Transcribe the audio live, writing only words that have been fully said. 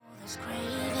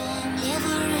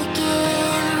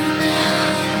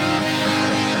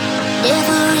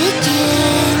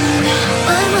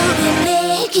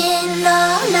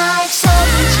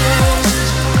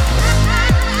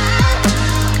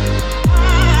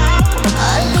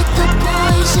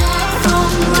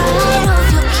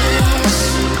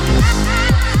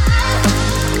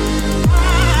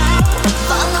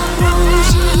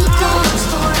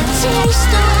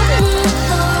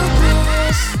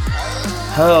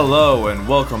Hello and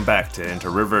welcome back to Into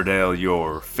Riverdale,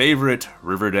 your favorite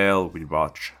Riverdale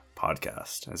Rewatch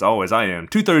podcast. As always, I am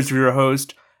 2/3 of your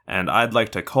host, and I'd like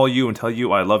to call you and tell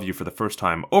you I love you for the first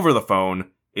time over the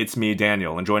phone. It's me,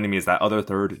 Daniel, and joining me is that other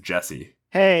third, Jesse.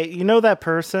 Hey, you know that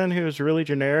person who's really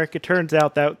generic? It turns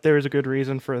out that there was a good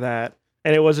reason for that,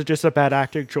 and it wasn't just a bad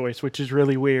acting choice, which is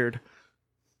really weird.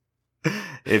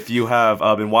 If you have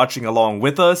been watching along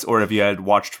with us, or if you had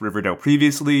watched Riverdale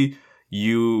previously,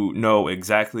 you know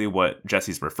exactly what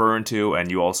Jesse's referring to,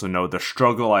 and you also know the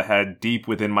struggle I had deep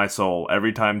within my soul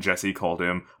every time Jesse called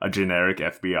him a generic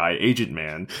FBI agent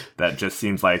man. That just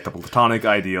seems like the platonic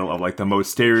ideal of like the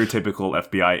most stereotypical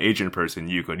FBI agent person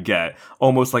you could get,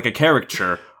 almost like a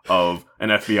caricature of an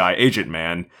FBI agent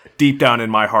man. Deep down in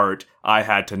my heart, I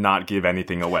had to not give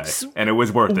anything away, and it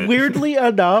was worth it. Weirdly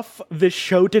enough, this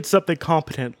show did something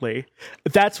competently.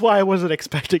 That's why I wasn't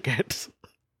expecting it.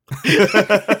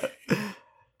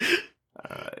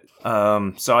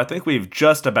 So I think we've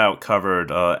just about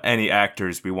covered any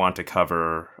actors we want to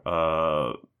cover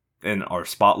in our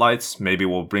spotlights. Maybe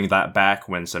we'll bring that back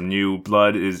when some new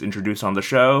blood is introduced on the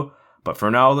show. But for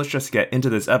now, let's just get into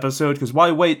this episode, because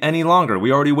why wait any longer?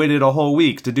 We already waited a whole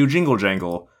week to do Jingle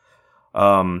Jangle.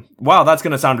 Wow, that's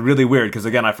going to sound really weird, because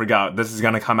again, I forgot, this is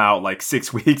going to come out like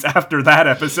 6 weeks after that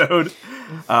episode.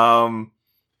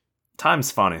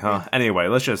 Time's funny, huh? Anyway,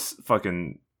 let's just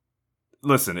fucking...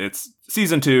 Listen, it's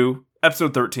Season 2,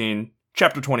 Episode 13,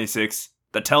 Chapter 26,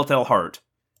 The Telltale Heart.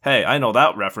 Hey, I know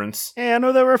that reference. Hey, I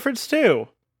know that reference too.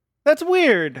 That's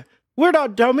weird. We're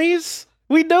not dummies.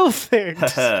 We know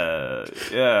things. Yeah,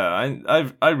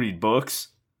 I read books.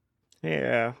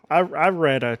 Yeah, I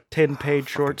read a 10-page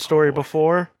short story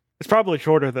before. It's probably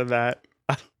shorter than that.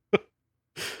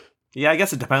 Yeah, I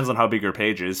guess it depends on how big your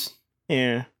page is.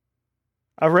 Yeah.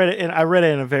 I read it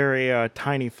in a very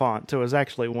tiny font, so it was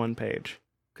actually one page.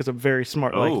 Because I'm very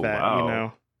smart like that, wow. You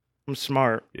know. I'm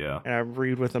smart. Yeah. And I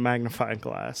read with a magnifying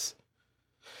glass.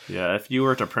 Yeah, if you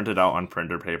were to print it out on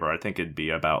printer paper, I think it'd be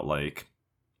about like...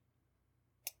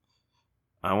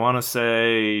 I want to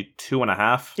say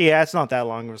 2.5. Yeah, it's not that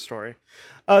long of a story.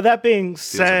 That being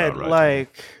said, right,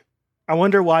 I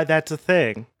wonder why that's a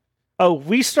thing. Oh,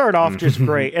 we start off just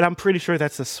great, and I'm pretty sure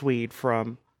that's a Swede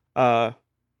from...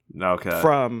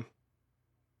 From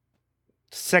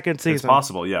second season. It's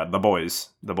possible, yeah. The boys,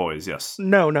 yes.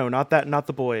 No, not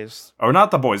The Boys. Or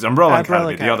not The Boys, Umbrella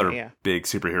Academy, the other yeah. big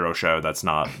superhero show that's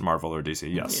not Marvel or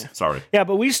DC. Yes, yeah. Sorry. Yeah,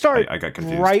 but we start I got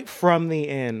confused. Right from the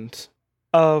end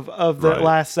of the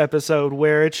last episode,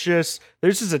 where it's just,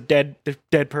 there's just a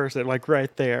dead person, like,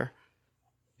 right there.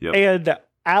 Yep. And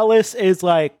Alice is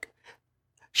like,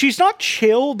 she's not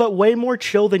chill, but way more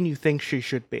chill than you think she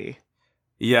should be.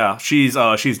 Yeah, she's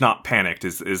not panicked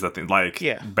is the thing. Like,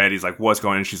 yeah. Betty's like, what's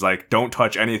going on? She's like, don't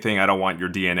touch anything. I don't want your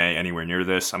DNA anywhere near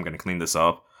this. I'm going to clean this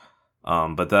up.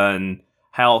 But then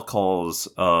Hal calls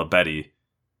Betty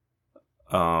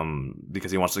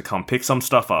because he wants to come pick some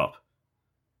stuff up.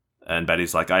 And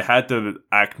Betty's like, I had to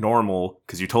act normal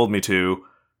because you told me to.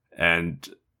 And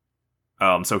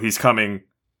so he's coming.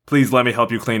 Please let me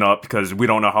help you clean up because we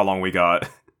don't know how long we got.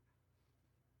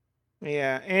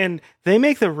 Yeah, and they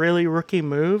make the really rookie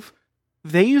move.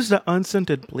 They use the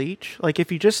unscented bleach. Like,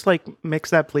 if you just, like,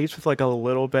 mix that bleach with, like, a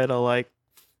little bit of, like,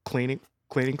 cleaning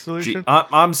solution. Gee,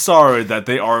 I'm sorry that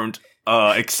they aren't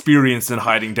experienced in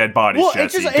hiding dead bodies, well,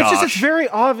 Jesse. It's very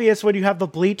obvious when you have the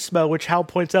bleach smell, which Hal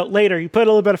points out later. You put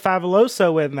a little bit of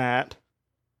Fabuloso in that.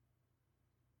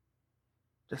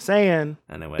 Just saying.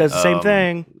 Anyway, does the same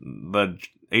thing. The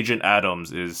Agent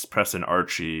Adams is pressing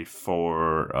Archie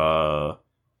for,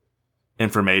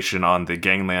 information on the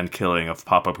gangland killing of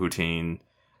Papa Poutine,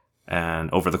 and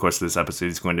over the course of this episode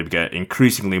he's going to get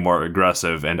increasingly more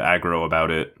aggressive and aggro about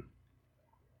it.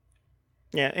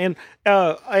 Yeah,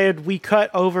 and we cut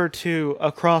over to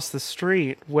across the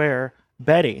street where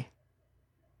Betty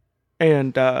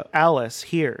and Alice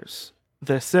hears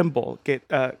the symbol get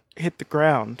hit the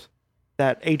ground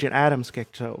that Agent Adams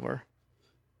kicked over.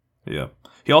 Yeah.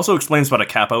 He also explains what a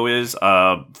capo is,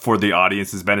 for the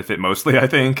audience's benefit mostly, I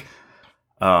think.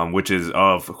 Which is,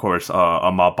 of course,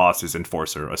 a mob boss's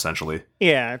enforcer, essentially.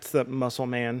 Yeah, it's the muscle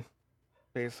man,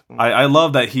 basically. I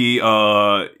love that he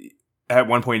at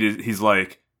one point he's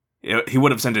like, he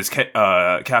would have sent his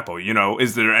capo.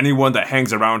 Is there anyone that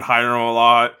hangs around Hiram a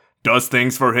lot, does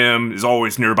things for him, is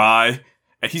always nearby?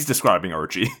 And he's describing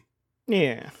Archie.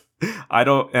 Yeah.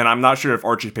 I'm not sure if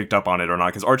Archie picked up on it or not,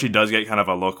 because Archie does get kind of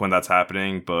a look when that's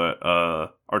happening, but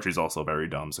Archie's also very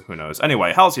dumb, so who knows.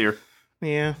 Anyway, Hal's here.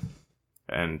 Yeah.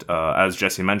 And as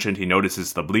Jesse mentioned, he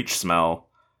notices the bleach smell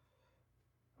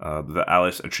that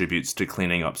Alice attributes to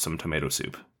cleaning up some tomato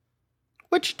soup.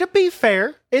 Which, to be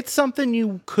fair, it's something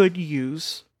you could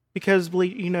use, because,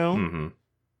 Mm-hmm.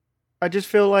 I just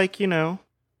feel like,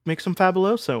 make some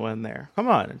Fabuloso in there. Come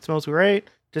on, it smells great.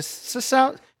 Just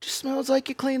smells like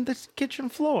you cleaned the kitchen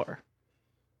floor.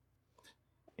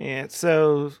 And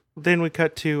so then we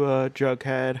cut to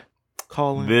Jughead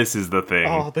calling. This is the thing.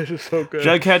 Oh, this is so good.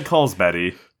 Jughead calls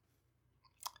Betty.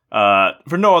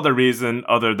 For no other reason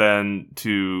other than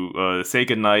to say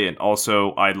goodnight and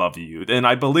also, I love you. And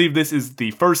I believe this is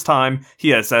the first time he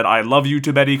has said, I love you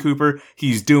to Betty Cooper.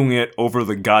 He's doing it over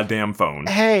the goddamn phone.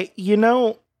 Hey,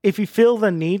 if you feel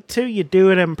the need to, you do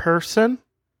it in person.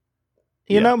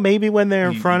 Maybe when they're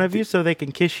in front of you so they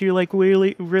can kiss you like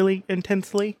really, really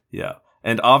intensely. Yeah.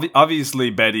 And obviously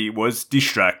Betty was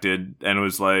distracted and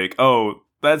was like, oh,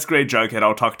 that's great, Jughead,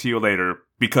 I'll talk to you later,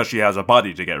 because she has a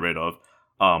body to get rid of.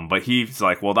 But he's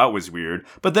like, well, that was weird.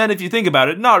 But then if you think about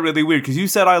it, not really weird, because you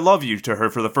said I love you to her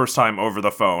for the first time over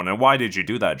the phone. And why did you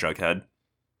do that, Jughead?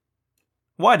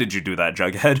 Why did you do that,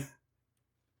 Jughead?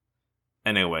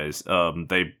 Anyways,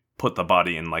 they put the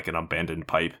body in like an abandoned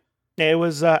pipe. It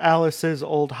was Alice's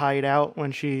old hideout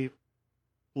when she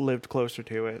lived closer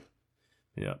to it.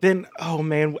 Yeah. Then, oh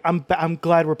man, I'm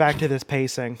glad we're back to this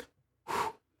pacing.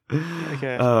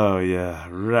 Okay. Oh yeah,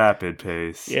 rapid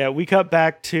pace. Yeah, we cut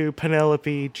back to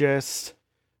Penelope just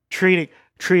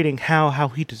treating how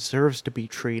he deserves to be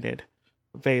treated,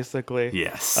 basically.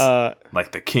 Yes.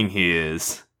 Like the king he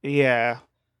is. Yeah.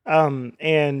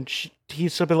 And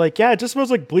he's something like, yeah, it just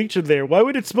smells like bleach in there. Why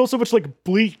would it smell so much like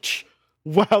bleach?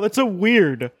 Wow, that's so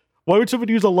weird. Why would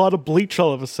somebody use a lot of bleach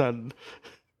all of a sudden?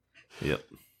 Yep.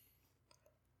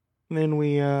 And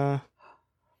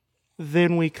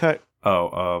then we cut.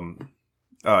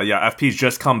 FP's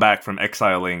just come back from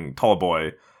exiling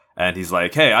Tallboy, and he's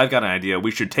like, hey, I've got an idea. We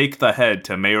should take the head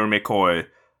to Mayor McCoy,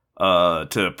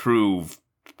 to prove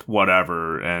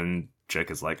whatever. And Chick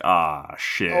is like,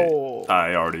 shit. Oh.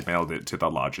 I already mailed it to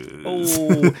the lodges.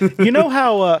 Oh, you know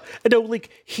how,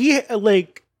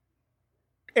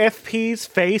 FP's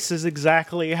face is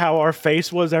exactly how our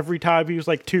face was every time he was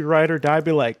like, to ride or die,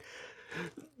 be like,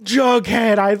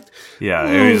 Jughead, Yeah,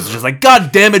 it was just like,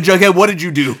 God damn it, Jughead, what did you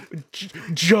do?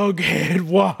 Jughead,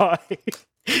 why?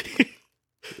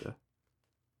 Yeah.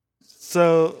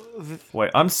 So...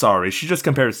 Wait, I'm sorry. She just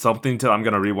compared something to... I'm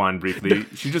going to rewind briefly.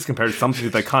 She just compared something to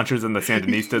the Contras and the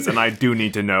Sandinistas, and I do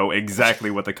need to know exactly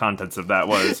what the contents of that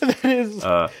was. That is...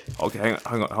 Okay,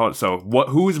 hang on. So,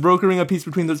 who is brokering a peace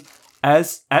between those...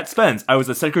 At Spence, I was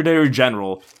the Secretary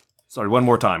General. Sorry, one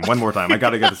more time. I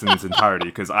gotta get this in its entirety,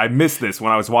 because I missed this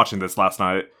when I was watching this last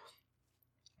night.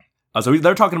 So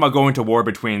they're talking about going to war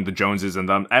between the Joneses and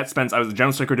them. At Spence, I was the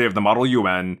General Secretary of the Model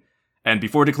UN, and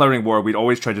before declaring war, we'd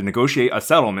always try to negotiate a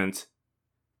settlement.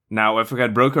 Now, if we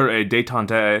had broker a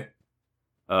détente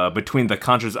between the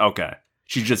Contras... Okay,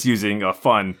 she's just using a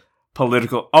fun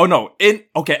political... Oh no,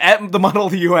 at the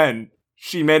Model UN...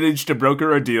 She managed to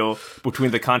broker a deal between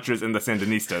the Contras and the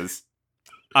Sandinistas.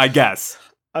 I guess.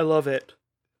 I love it.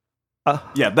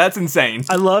 Yeah, that's insane.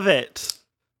 I love it.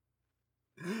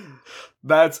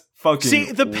 That's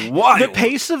fucking wild. The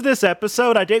pace of this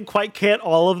episode, I didn't quite get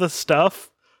all of the stuff.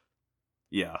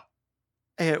 Yeah.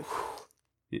 And,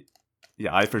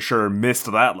 yeah, I for sure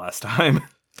missed that last time.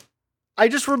 I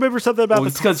just remember something about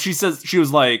it's because she says she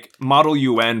was like Model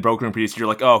UN brokering peace. You're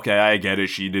like, oh, okay, I get it.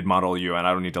 She did Model UN.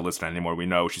 I don't need to listen anymore. We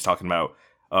know she's talking about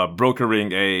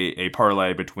brokering a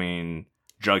parlay between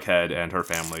Jughead and her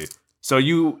family. So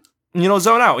you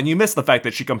zone out and you miss the fact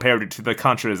that she compared it to the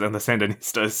Contras and the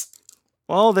Sandinistas.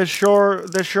 Well, this sure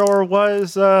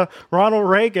was Ronald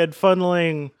Reagan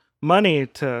funneling money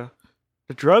to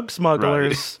the drug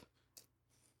smugglers.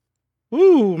 Right.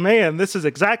 Ooh, man, this is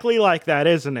exactly like that,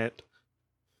 isn't it?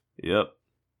 Yep.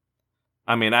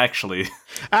 I mean, actually...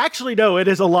 Actually, no, it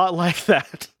is a lot like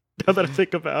that, now that I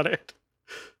think about it.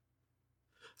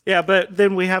 Yeah, but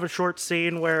then we have a short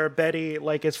scene where Betty,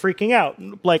 is freaking out.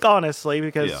 Honestly,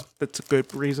 because that's a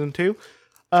good reason to.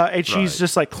 And she's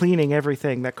just, cleaning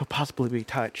everything that could possibly be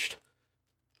touched.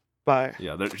 But...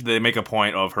 Yeah, they make a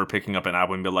point of her picking up an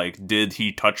apple and be like, did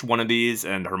he touch one of these?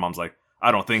 And her mom's like,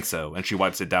 I don't think so. And she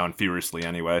wipes it down furiously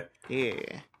anyway.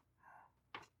 Yeah.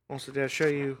 Also, did I show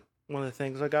you one of the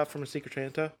things I got from a Secret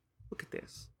Santa? Look at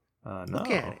this. No. Look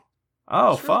at it.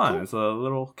 Oh, It's really fun. cool. It's a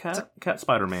little cat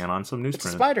Spider-Man on some It's a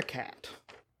newsprint. spider cat.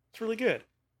 It's really good.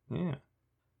 Yeah.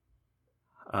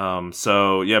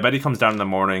 So yeah, Betty comes down in the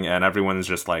morning and everyone's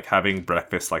just like having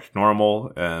breakfast like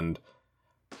normal, and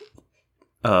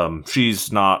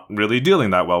she's not really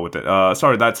dealing that well with it.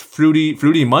 Sorry, that's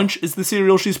Fruity Munch is the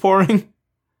cereal she's pouring.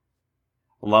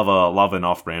 Love an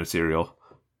off-brand cereal.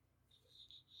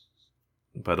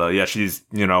 But yeah, she's,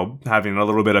 having a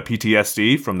little bit of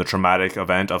PTSD from the traumatic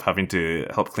event of having to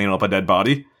help clean up a dead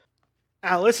body.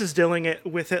 Alice is dealing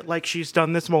with it like she's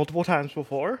done this multiple times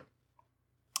before.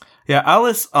 Yeah,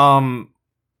 Alice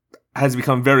has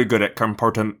become very good at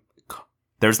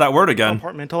there's that word again.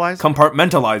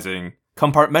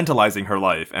 Compartmentalizing her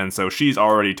life, and so she's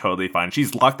already totally fine.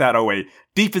 She's locked that away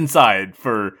deep inside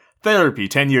for therapy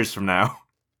 10 years from now.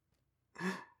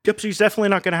 Yep, she's definitely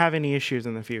not going to have any issues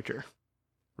in the future.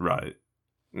 Right.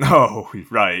 No,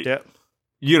 right. Yep.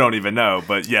 You don't even know,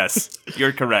 but yes,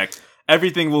 you're correct.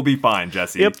 Everything will be fine,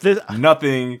 Jesse. Yep.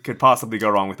 Nothing could possibly go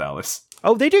wrong with Alice.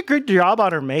 Oh, they did a good job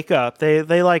on her makeup. They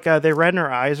ran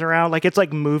her eyes around like it's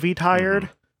like movie tired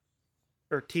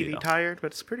or TV tired,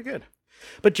 but it's pretty good.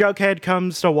 But Jughead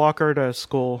comes to walk her to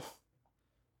school.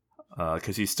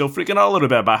 Because he's still freaking out a little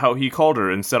bit about how he called her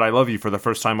and said, "I love you" for the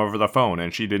first time over the phone,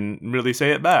 and she didn't really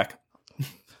say it back.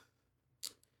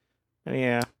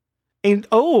 Yeah. And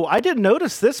I didn't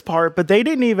notice this part, but they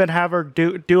didn't even have her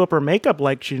do up her makeup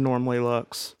like she normally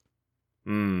looks.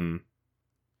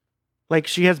 Like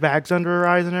she has bags under her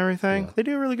eyes and everything. Yeah. They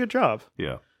do a really good job.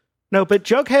 Yeah. No, but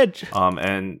Jughead.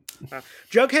 And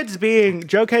Jughead's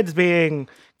being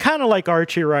kind of like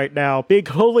Archie right now, being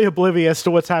wholly oblivious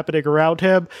to what's happening around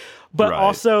him. But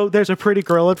also, there's a pretty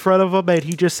girl in front of him, and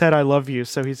he just said, "I love you."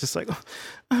 So he's just like,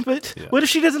 "But what if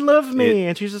she doesn't love me?"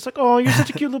 And she's just like, "Oh, you're such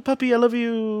a cute little puppy. I love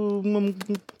you."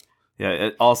 Yeah.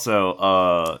 It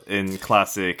also, in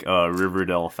classic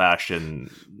Riverdale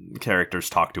fashion, characters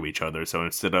talk to each other. So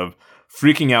instead of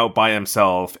freaking out by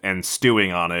himself and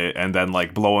stewing on it, and then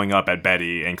like blowing up at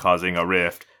Betty and causing a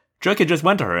rift, Jughead just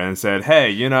went to her and said,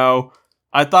 "Hey,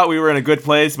 I thought we were in a good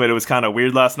place, but it was kind of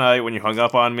weird last night when you hung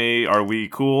up on me. Are we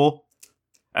cool?"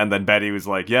 And then Betty was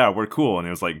like, "Yeah, we're cool." And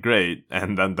it was like, "Great."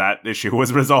 And then that issue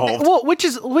was resolved. Well, which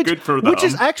is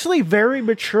actually very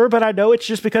mature, but I know it's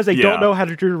just because they don't know how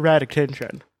to do dramatic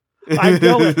tension. I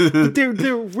know it. But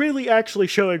they're really actually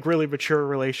showing really mature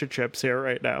relationships here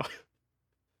right now.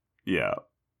 Yeah.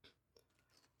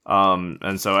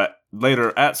 And so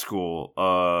later at school,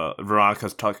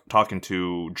 Veronica's talking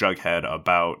to Jughead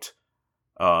about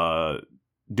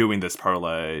doing this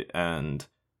parlay, and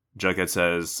Jughead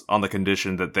says, on the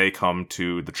condition that they come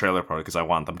to the trailer park, because I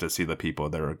want them to see the people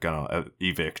they're gonna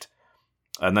evict.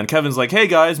 And then Kevin's like, "Hey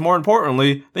guys, more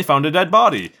importantly, they found a dead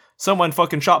body. Someone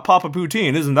fucking shot Papa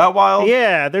Poutine. Isn't that wild?"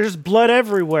 Yeah, there's blood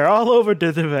everywhere, all over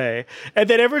Dithave. And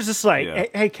then everyone's just like,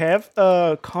 hey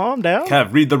Kev, calm down.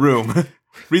 Kev, read the room.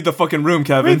 Read the fucking room,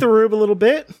 Kevin. Read the room a little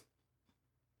bit.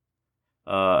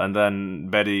 And then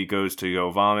Betty goes to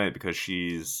go vomit because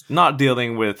she's not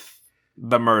dealing with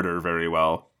the murder very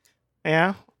well.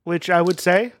 Yeah, which I would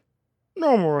say,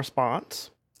 normal response.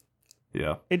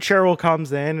 Yeah. And Cheryl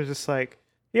comes in and is just like,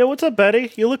 "Yeah, what's up,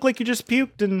 Betty? You look like you just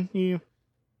puked and you're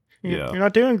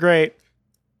not doing great."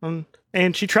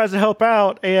 And she tries to help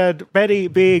out, and Betty,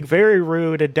 being very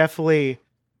rude and definitely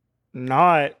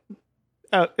not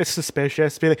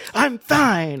suspicious, being like, "I'm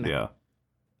fine." Yeah.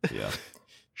 Yeah.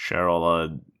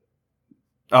 Cheryl,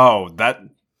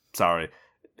 sorry.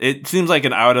 It seems like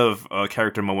an out of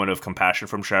character moment of compassion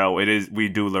from Cheryl. We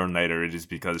do learn later it is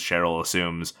because Cheryl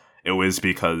assumes it was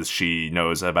because she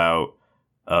knows about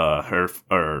her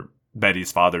or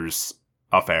Betty's father's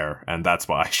affair, and that's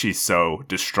why she's so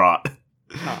distraught.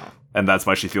 Oh. And that's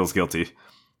why she feels guilty.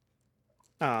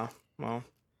 Oh, well.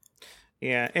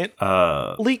 Yeah, and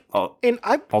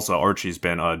also Archie's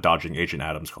been dodging Agent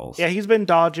Adams calls. Yeah, he's been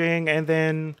dodging, and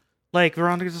then like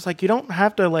Veronica's just like, "You don't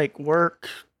have to like work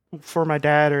for my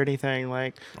dad or anything.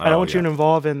 Like, I don't want you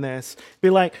involved in this."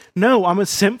 Be like, "No, I'm a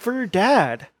simp for your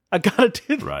dad. I gotta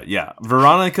do that." Right? Yeah,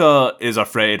 Veronica is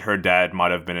afraid her dad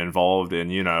might have been involved in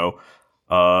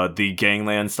the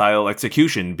gangland style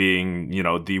execution, being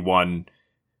the one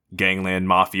gangland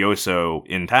mafioso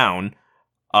in town.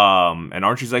 And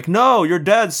Archie's like, "No, your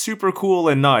dad's super cool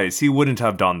and nice. He wouldn't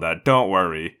have done that. Don't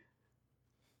worry.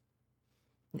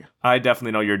 Yeah. I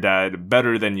definitely know your dad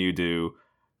better than you do,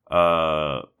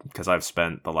 because I've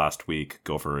spent the last week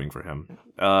gophering for him."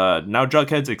 Now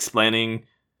Jughead's explaining,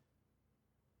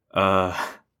 I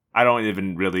don't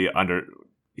even really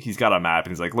he's got a map,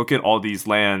 and he's like, "Look at all these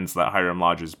lands that Hiram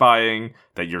Lodge is buying,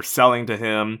 that you're selling to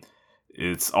him.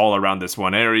 It's all around this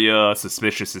one area.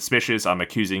 Suspicious. I'm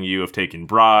accusing you of taking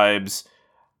bribes.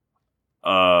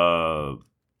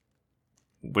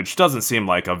 Which doesn't seem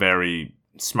like a very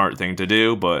smart thing to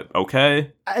do, but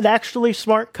okay. An actually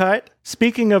smart cut.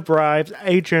 Speaking of bribes,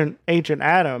 Agent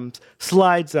Adams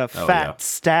slides a fat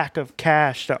stack of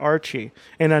cash to Archie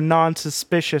in a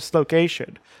non-suspicious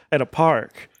location at a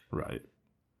park. Right.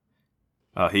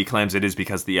 He claims it is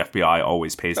because the FBI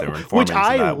always pays their informants, Which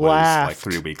I and that laughed. was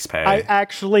like 3 weeks' pay. I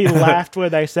actually laughed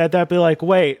when they said that. Be like,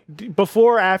 wait,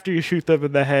 before or after you shoot them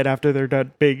in the head after they're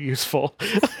done being useful?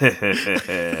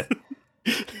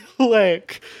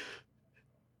 Like,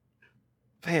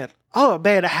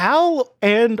 man, Hal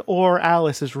and or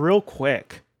Alice is real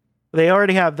quick. They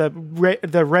already have the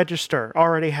register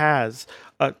already has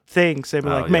a thing saying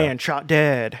like, man, shot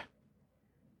dead.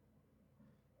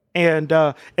 And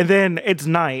then it's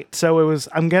night, so it was,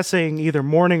 I'm guessing, either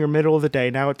morning or middle of the day.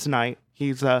 Now it's night.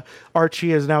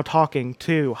 Archie is now talking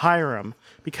to Hiram,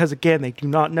 because again, they do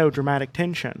not know dramatic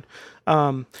tension.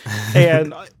 And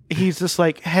he's just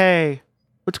like, hey,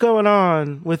 what's going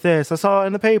on with this? I saw it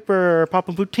in the paper,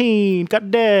 Papa Poutine got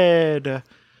dead.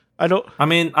 I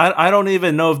don't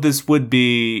even know if this would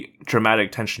be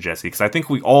dramatic tension, Jesse, because I think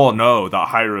we all know that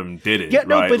Hiram did it, yeah,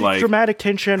 no, right? But it's dramatic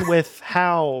tension with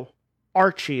how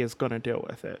Archie is going to deal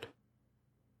with it.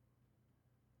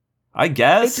 I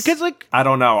guess. It's because, like, I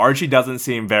don't know. Archie doesn't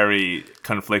seem very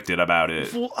conflicted about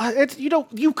it. Well,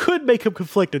 you could make him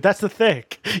conflicted. That's the thing.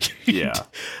 Yeah.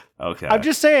 Okay. I'm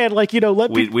just saying, like,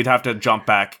 we'd have to jump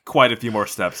back quite a few more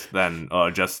steps than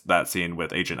just that scene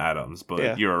with Agent Adams.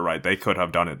 But you're right. They could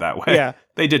have done it that way. Yeah.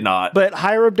 They did not. But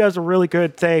Hiram does a really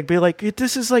good thing. Be like,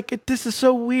 this is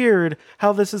so weird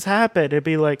how this has happened. It'd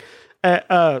be like,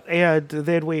 and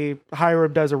then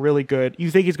Hiram does a really good, you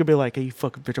think he's gonna be like, hey, you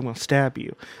fucking bitch, I'm gonna stab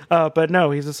you. But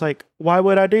no, he's just like, why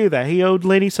would I do that? He owed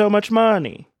Lenny so much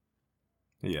money.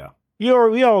 Yeah. We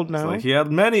all know. It's like he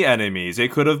had many enemies.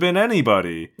 It could have been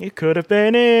anybody. It could have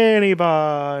been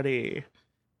anybody.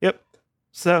 Yep.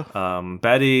 So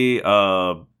Betty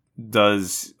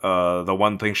does the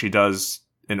one thing she does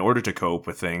in order to cope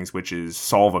with things, which is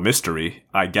solve a mystery,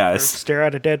 I guess. Or stare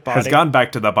at a dead body. Has gone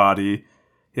back to the body.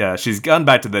 Yeah, she's gone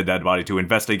back to the dead body to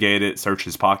investigate it, search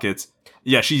his pockets.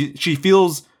 Yeah, she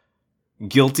feels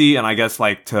guilty, and I guess,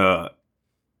 like, to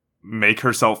make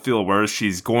herself feel worse,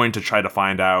 she's going to try to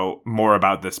find out more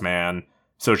about this man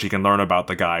so she can learn about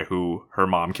the guy who her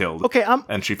mom killed. Okay,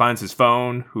 and she finds his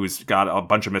phone, who's got a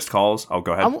bunch of missed calls. Oh,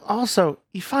 go ahead. Also,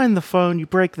 you find the phone, you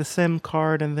break the SIM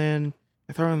card, and then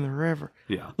you throw it in the river.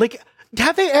 Yeah. Like,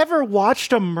 have they ever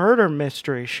watched a murder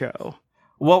mystery show?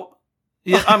 Well,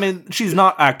 yeah, I mean, she's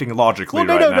not acting logically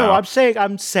now. No. I'm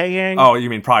saying. Oh, you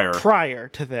mean prior? Prior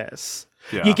to this,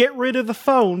 yeah. You get rid of the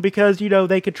phone because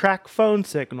they could track phone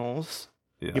signals.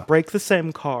 Yeah. You break the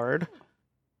SIM card.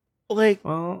 Like,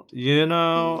 well, they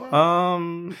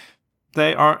aren't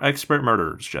expert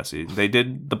murderers, Jesse. They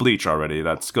did the bleach already.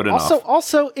 That's good enough.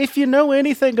 Also, if you know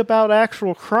anything about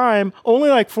actual crime,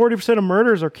 only like 40% of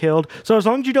murders are killed. So as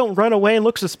long as you don't run away and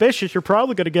look suspicious, you're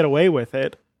probably going to get away with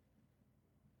it.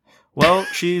 Well,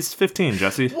 she's 15,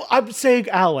 Jesse. Well, I'm saying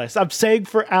Alice. I'm saying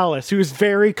for Alice, who is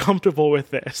very comfortable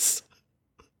with this.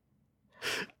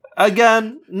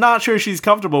 Again, not sure she's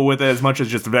comfortable with it as much as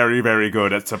just very, very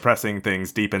good at suppressing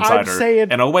things deep inside her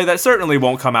in a way that certainly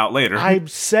won't come out later. I'm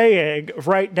saying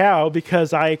right now,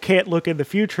 because I can't look in the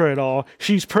future at all,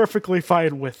 she's perfectly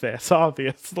fine with this,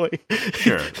 obviously.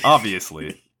 Sure,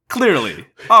 obviously. Clearly,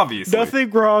 obviously. Nothing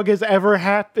wrong is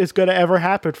going to ever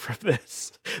happen from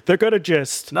this. They're going to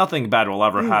just... Nothing bad will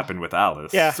ever happen with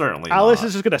Alice. Yeah, certainly Alice not.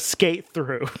 is just going to skate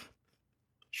through.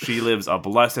 She lives a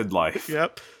blessed life.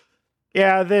 Yep.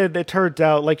 Yeah, then it turns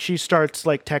out, like, she starts,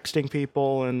 like, texting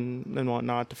people and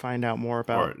whatnot to find out more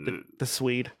about the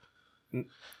Swede.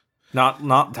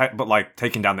 But like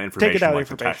taking down the information, like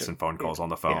the texts and phone calls on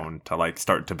the phone to like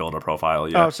start to build a profile.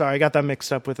 Yeah. Oh, sorry, I got that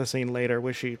mixed up with a scene later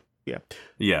where she,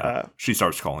 she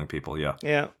starts calling people. Yeah.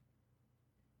 Yeah.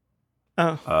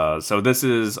 So this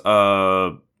is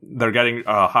they're getting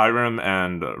Hiram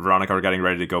and Veronica are getting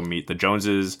ready to go meet the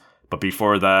Joneses, but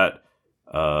before that,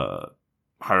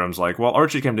 Hiram's like, well,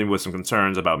 Archie came to me with some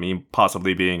concerns about me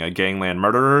possibly being a gangland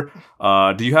murderer.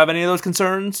 Do you have any of those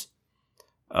concerns?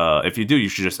 If you do, you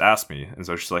should just ask me. And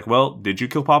so she's like, well, did you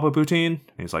kill Papa Poutine?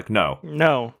 And he's like, no.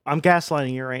 No, I'm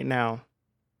gaslighting you right now.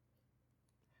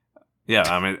 Yeah,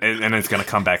 I mean, and it's going to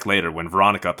come back later when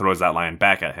Veronica throws that line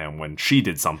back at him when she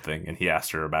did something and he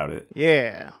asked her about it.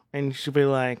 Yeah, and she'll be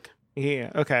like,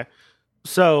 yeah, okay.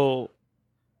 So,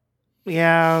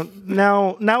 Yeah,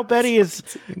 now Betty is.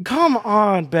 Come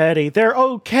on, Betty. They're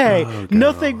okay. Oh, God.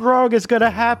 Nothing wrong is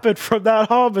gonna happen from that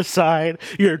homicide.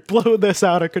 You're blowing this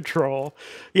out of control.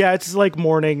 Yeah, it's like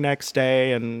morning next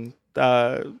day, and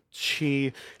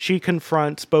she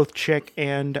confronts both Chick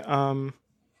and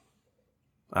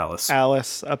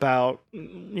Alice about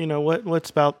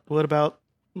what about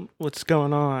what's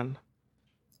going on.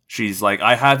 She's like,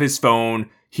 I have his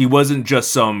phone. He wasn't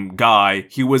just some guy.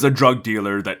 He was a drug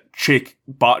dealer that Chick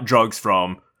bought drugs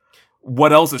from.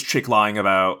 What else is Chick lying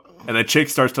about? And then Chick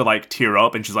starts to like tear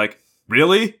up, and she's like,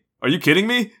 "Really? Are you kidding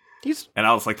me?" And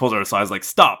Alice like pulls her aside, like,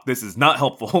 "Stop! This is not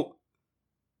helpful."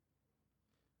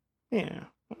 Yeah,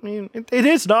 I mean, it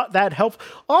is not that helpful.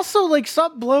 Also, like,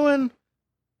 stop blowing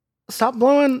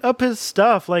up his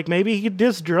stuff. Like, maybe he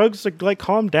does drugs to like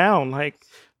calm down. Like,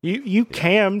 you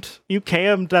cammed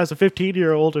as a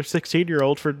 15-year-old or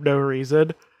 16-year-old for no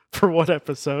reason for one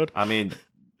episode. I mean,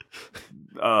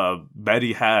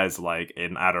 Betty has like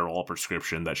an Adderall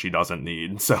prescription that she doesn't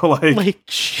need, so like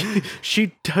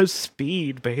she does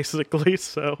speed basically.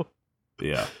 So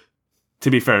yeah. To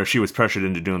be fair, she was pressured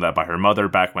into doing that by her mother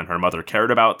back when her mother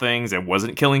cared about things and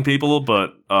wasn't killing people,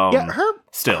 but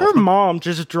her mom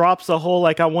just drops a whole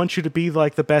like, I want you to be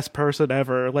like the best person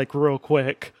ever, like real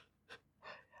quick.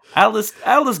 Alice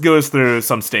goes through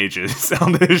some stages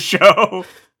on this show.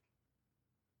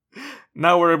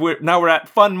 Now we're at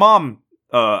Fun Mom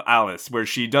Alice, where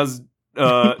she does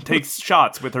takes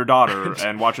shots with her daughter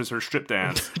and watches her strip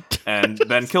dance and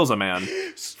then kills a man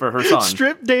for her son.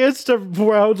 Strip dance to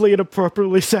wildly and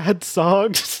appropriately sad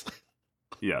songs.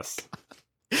 Yes.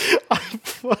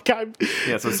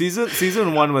 Yeah, so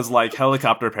season 1 was like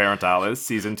Helicopter Parent Alice.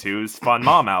 Season 2 is Fun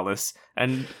Mom Alice.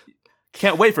 And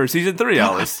can't wait for season 3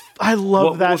 Alice. I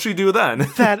love that. What will she do then?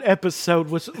 That episode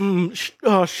was,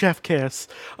 chef kiss.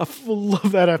 I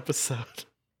love that episode.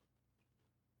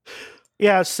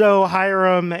 Yeah, so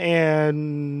Hiram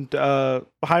and Kid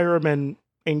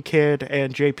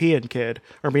and JP and Kid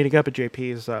are meeting up at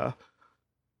JP's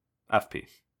FP.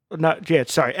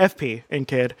 FP and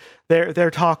Kid. They're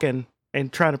talking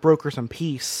and trying to broker some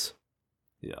peace.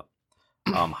 Yeah.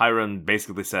 Hiram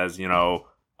basically says,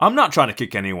 I'm not trying to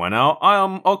kick anyone out. I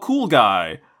am a cool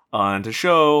guy. And to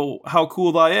show how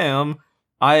cool I am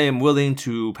willing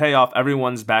to pay off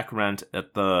everyone's back rent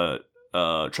at the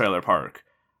trailer park.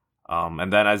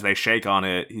 And then as they shake on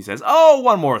it, he says, "Oh,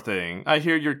 one more thing. I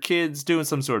hear your kid's doing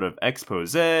some sort of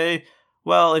expose.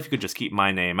 Well, if you could just keep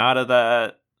my name out of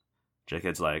that."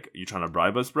 Jughead's like, "You trying to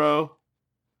bribe us, bro?"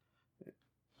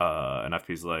 And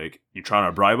FP's like, "You trying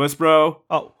to bribe us, bro?"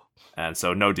 Oh. And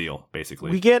so no deal,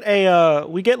 basically. We get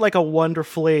like a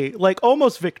wonderfully, like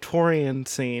almost Victorian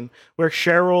scene where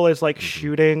Cheryl is like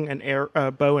shooting an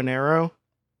bow and arrow.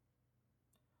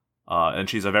 And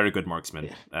she's a very good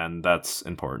marksman, and that's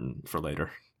important for later.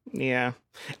 Yeah.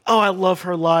 Oh, I love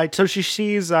her line. So she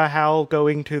sees Hal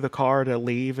going to the car to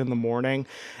leave in the morning,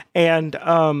 and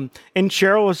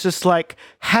Cheryl is just like,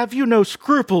 "Have you no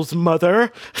scruples,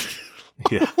 mother?"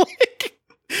 Yeah. Like,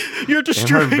 you're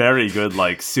destroying her very good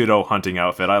like pseudo hunting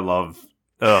outfit. I love.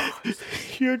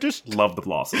 You're just love the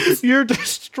blossoms. You're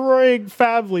destroying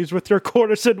families with your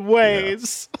courtesan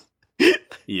ways.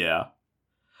 Yeah.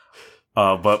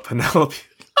 But Penelope,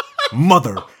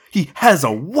 mother, he has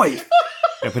a wife.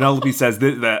 And Penelope says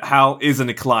that Hal isn't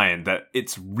a client, that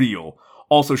it's real.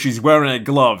 Also, she's wearing a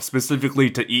glove specifically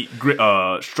to eat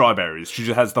strawberries. She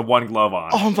just has the one glove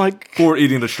on. Oh my God. For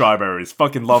eating the strawberries.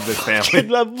 Fucking love this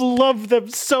family. I love them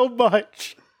so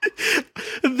much.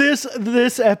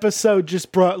 This episode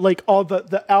just brought like all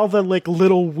the like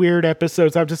little weird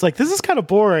episodes. I'm just like, this is kind of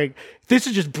boring. This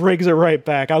just brings it right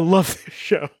back. I love this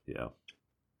show. Yeah.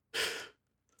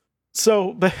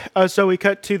 So we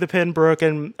cut to the Pembroke,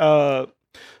 and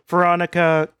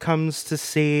Veronica comes to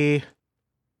see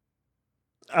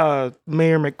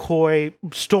Mayor McCoy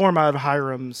storm out of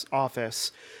Hiram's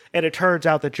office, and it turns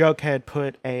out that Jughead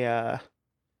put a.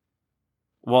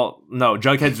 Well, no,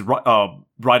 Jughead's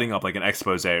writing up like an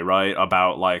expose, right,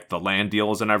 about like the land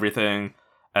deals and everything,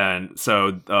 and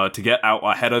so to get out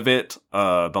ahead of it,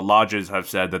 the lodges have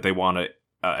said that they want to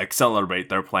accelerate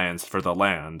their plans for the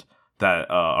land. That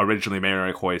originally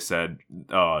Mayor McCoy said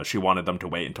she wanted them to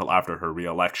wait until after her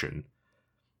re-election.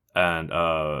 And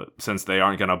since they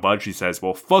aren't going to budge, she says,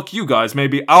 well, fuck you guys,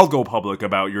 maybe I'll go public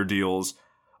about your deals.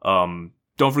 Don't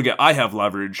forget, I have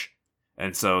leverage.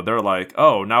 And so they're like,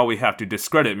 oh, now we have to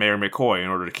discredit Mayor McCoy in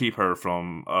order to keep her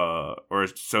from, or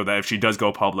so that if she does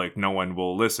go public, no one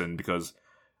will listen because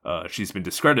she's been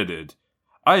discredited.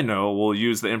 I know, we'll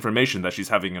use the information that she's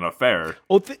having an affair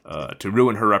to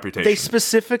ruin her reputation. They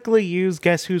specifically use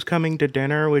Guess Who's Coming to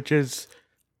Dinner, which is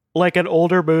like an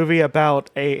older movie about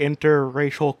a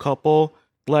interracial couple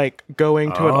like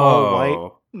going to an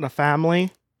all-white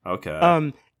family.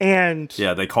 Okay. And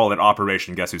yeah, they call it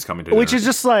Operation Guess Who's Coming to which Dinner. is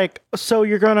just like, so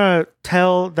you're gonna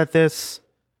tell that this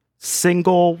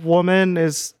single woman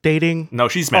is dating? No,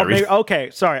 she's married. Okay,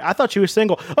 sorry. I thought she was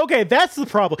single. Okay, that's the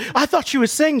problem. I thought she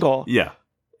was single. Yeah.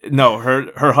 No,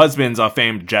 her husband's a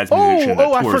famed jazz musician that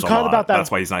I tours forgot a lot. about that. That's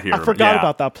why he's not here. I forgot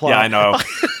about that plot. Yeah, I know.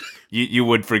 you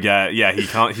would forget. Yeah,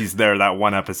 he's there that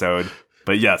one episode.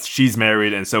 But yes, she's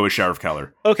married, and so is Sheriff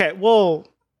Keller. Okay, well,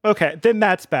 okay, then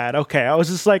that's bad. Okay, I was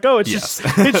just like, oh, it's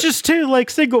just two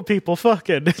like single people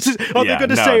fucking. They're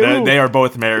gonna say they are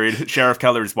both married. Sheriff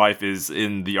Keller's wife is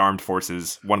in the armed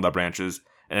forces, one of the branches,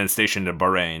 and stationed in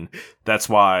Bahrain. That's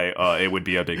why it would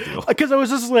be a big deal. Because I was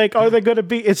just like, are they gonna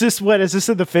be? Is this in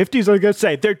the 50s? Or are they gonna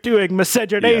say they're doing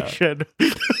miscegenation?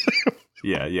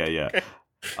 Yeah.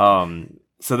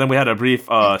 So then we had a brief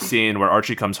scene where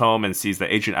Archie comes home and sees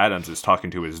that Agent Adams is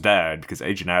talking to his dad because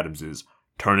Agent Adams is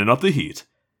turning up the heat.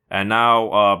 And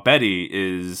now Betty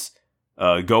is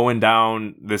going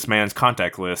down this man's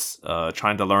contact list,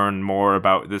 trying to learn more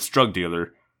about this drug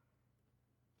dealer.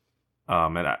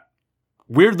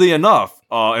 Weirdly enough,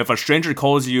 if a stranger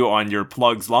calls you on your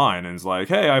plug's line and is like,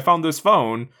 hey, I found this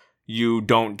phone, you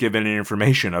don't give any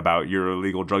information about your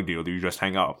illegal drug dealer. You just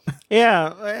hang up.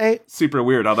 Yeah. Super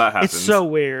weird how that happens. It's so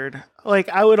weird. Like,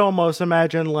 I would almost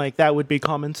imagine, like, that would be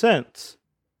common sense.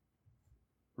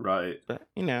 Right. But,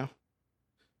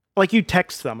 like, you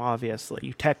text them, obviously.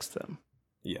 You text them.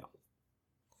 Yeah.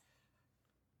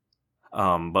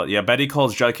 But yeah, Betty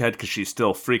calls Jughead because she's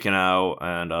still freaking out,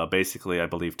 and basically, I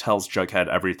believe, tells Jughead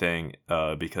everything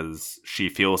because she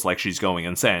feels like she's going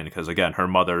insane. Because again, her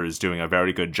mother is doing a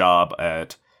very good job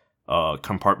at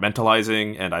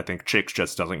compartmentalizing, and I think Chicks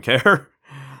just doesn't care.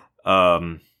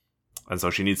 And so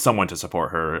she needs someone to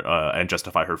support her and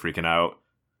justify her freaking out.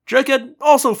 Jughead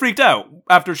also freaked out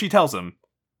after she tells him.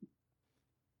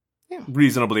 Yeah.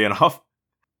 Reasonably enough.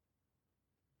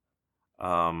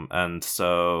 And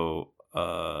so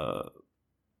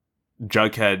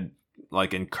Jughead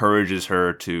like encourages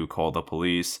her to call the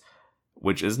police,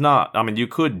 which is not, I mean, you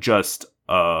could just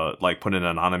like put in an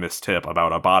anonymous tip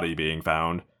about a body being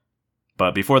found,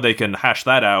 but before they can hash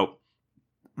that out,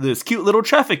 this cute little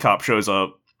traffic cop shows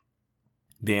up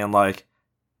being like,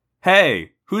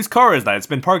 hey, whose car is that? It's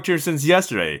been parked here since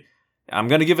yesterday. I'm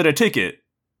gonna give it a ticket.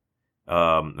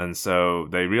 And so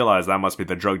they realize that must be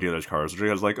the drug dealer's car. So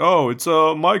Jughead's like, oh, it's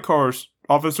my car,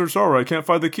 officer. Sorry, I can't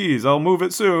find the keys. I'll move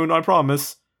it soon, I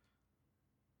promise.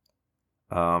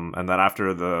 And then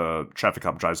after the traffic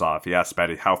cop drives off, he asks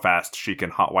Betty how fast she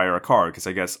can hotwire a car, because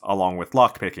I guess along with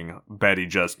lockpicking, Betty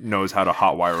just knows how to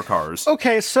hotwire cars.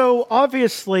 Okay, so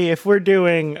obviously, if we're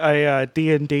doing a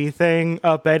D&D thing,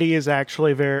 Betty is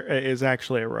actually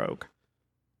a rogue.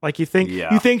 Like, you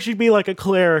think she'd be like a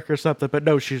cleric or something, but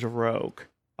no, she's a rogue,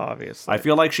 obviously. I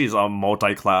feel like she's a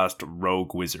multi-classed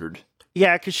rogue wizard.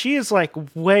 Yeah, because she is like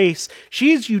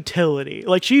she's utility.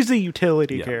 Like, she's a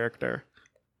utility character.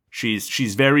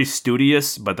 She's very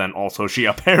studious, but then also she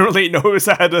apparently knows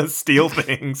how to steal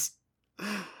things.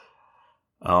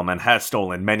 And has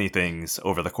stolen many things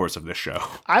over the course of this show.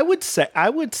 I would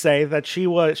say that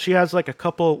she has like a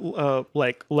couple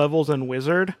like levels in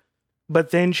wizard,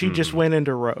 but then she just went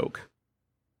into rogue.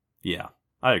 Yeah,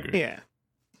 I agree. Yeah.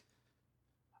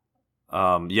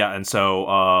 And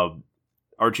so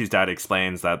Archie's dad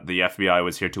explains that the FBI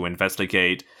was here to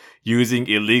investigate using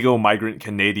illegal migrant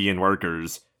Canadian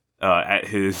workers at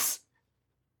his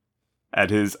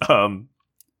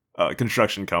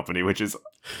construction company, which is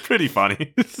pretty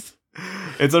funny.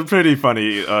 It's a pretty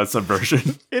funny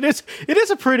subversion. It is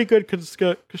a pretty good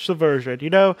subversion. You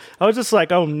know, I was just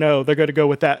like, oh no, they're going to go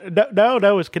with that.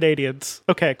 No, it's Canadians.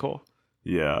 Okay, cool.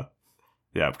 Yeah,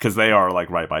 because they are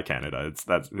like right by Canada.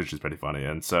 Which is pretty funny.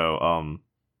 And so,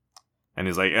 and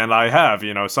he's like, and I have,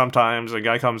 sometimes a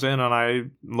guy comes in and I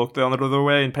look the other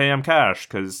way and pay him cash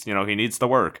because he needs the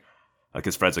work.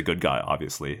 Because Fred's a good guy,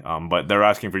 obviously. But they're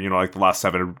asking for like the last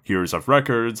 7 years of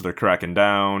records. They're cracking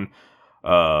down.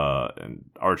 And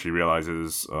Archie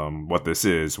realizes what this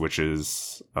is, which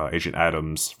is Agent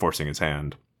Adams forcing his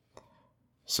hand.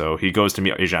 So he goes to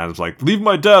meet Agent Adams, like, leave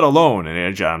my dad alone. And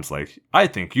Agent Adams like, I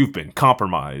think you've been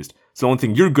compromised. So the only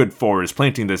thing you're good for is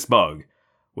planting this bug.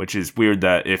 Which is weird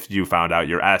that if you found out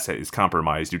your asset is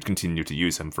compromised, you'd continue to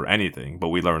use him for anything. But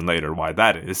we learn later why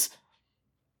that is.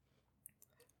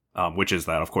 Which is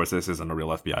that, of course, this isn't a real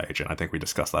FBI agent. I think we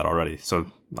discussed that already. So,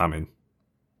 I mean...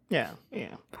 Yeah.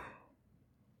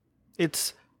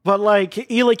 But, like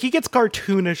he gets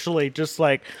cartoonishly just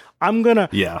like, I'm gonna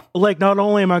Yeah. like not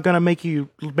only am I gonna make you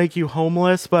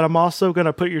homeless, but I'm also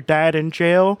gonna put your dad in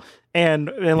jail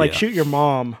and like Yeah. shoot your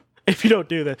mom if you don't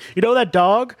do this. You know that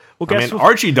dog? Well, I guess mean,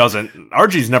 what?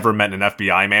 Archie's never met an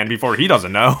FBI man before. He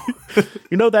doesn't know.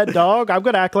 You know that dog? I'm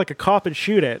gonna act like a cop and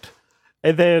shoot it,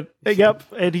 and then yep,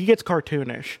 and he gets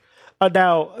cartoonish.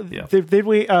 Now, Yeah. then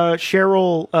we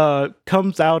Cheryl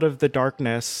comes out of the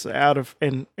darkness, out of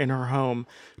in her home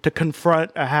to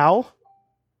confront a Hal.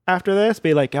 After this,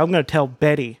 be like, I'm gonna tell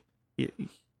Betty,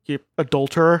 you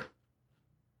adulterer.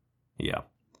 Yeah.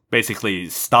 Basically,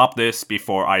 stop this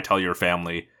before I tell your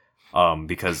family,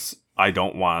 because I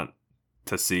don't want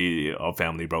to see a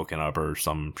family broken up or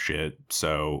some shit.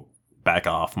 So back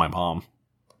off, my mom.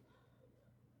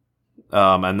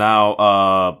 And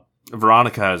now,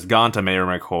 Veronica has gone to Mayor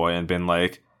McCoy and been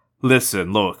like,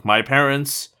 listen, look, my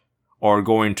parents are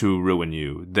going to ruin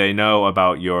you. They know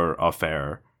about your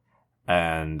affair,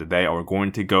 and they are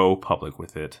going to go public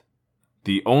with it.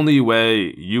 The only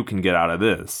way you can get out of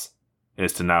this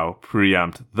is to now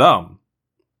preempt them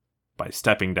by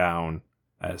stepping down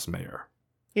as mayor.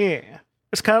 Yeah,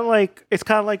 it's kind of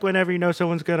like whenever you know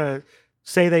someone's gonna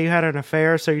say that you had an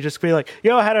affair, so you just be like,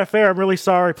 "Yo, I had an affair. I'm really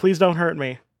sorry. Please don't hurt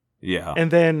me." Yeah. And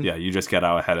then Yeah, you just get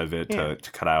out ahead of it to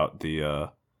cut out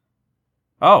the,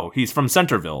 Oh, he's from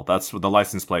Centerville. That's the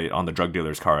license plate on the drug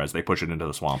dealer's car as they push it into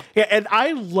the swamp. yeah, and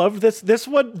I love this. This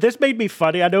made me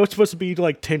funny. I know it's supposed to be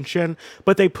like tension,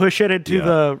 but they push it into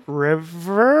the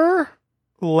river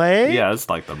lake. Yeah, it's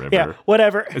like the river. Yeah,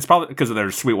 whatever. It's probably because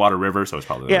there's Sweetwater River, so it's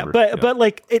probably the river. But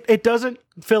like it doesn't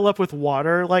fill up with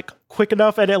water like quick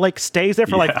enough, and it like stays there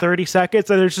for like 30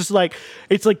 seconds, and there's just like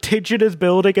it's like tension is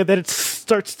building, and then it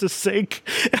starts to sink,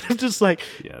 and I'm just like,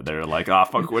 yeah, they're like, oh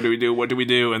fuck, what do we do? What do we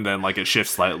do? And then like it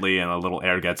shifts slightly, and a little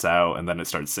air gets out, and then it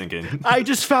starts sinking. I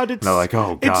just found it. They're like,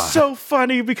 oh god, it's so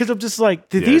funny because I'm just like,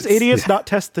 did these idiots not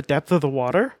test the depth of the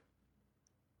water?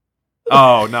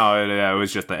 Oh no, it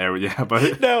was just the air. Yeah,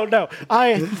 but no,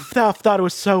 I thought it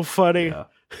was so funny. Yeah.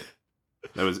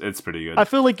 It's pretty good. I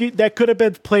feel like that could have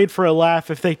been played for a laugh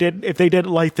if they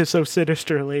didn't like this so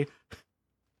sinisterly.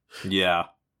 Yeah.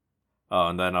 Oh,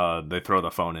 and then they throw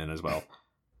the phone in as well.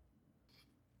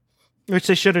 Which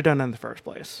they should have done in the first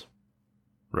place.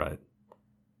 Right.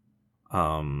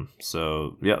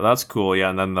 So yeah, that's cool. Yeah,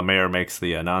 and then the mayor makes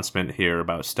the announcement here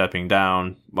about stepping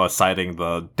down, citing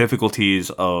the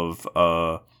difficulties of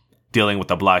dealing with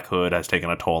the Black Hood has taken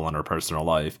a toll on her personal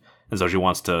life, and so she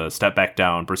wants to step back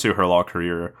down, pursue her law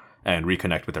career, and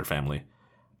reconnect with her family.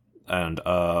 And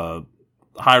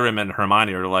Hiram and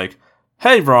Hermione are like,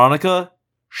 "Hey, Veronica,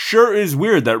 sure is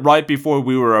weird that right before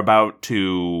we were about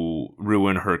to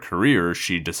ruin her career,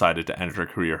 she decided to end her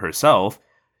career herself.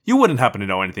 You wouldn't happen to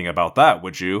know anything about that,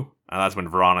 would you?" And that's when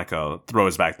Veronica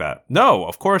throws back that, "No,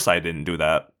 of course I didn't do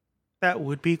that." That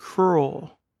would be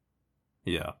cruel.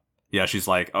 Yeah. Yeah, she's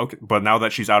like, okay, but now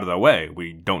that she's out of the way,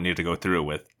 we don't need to go through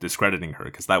with discrediting her,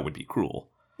 because that would be cruel.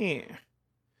 Yeah.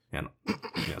 And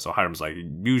yeah, so Hiram's like,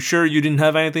 "You sure you didn't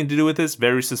have anything to do with this?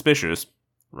 Very suspicious."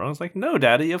 Ron's like, "No,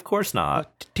 Daddy, of course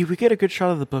not." Did we get a good shot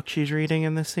of the book she's reading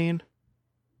in this scene?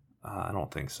 I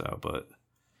don't think so, but...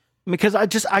 Because I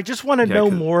just want to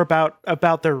know more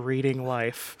about their reading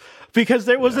life, because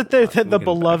there wasn't the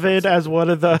Beloved as one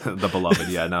of the the Beloved.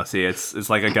 Yeah, no, see, it's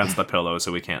like against the pillow,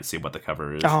 so we can't see what the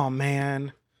cover is. Oh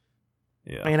man,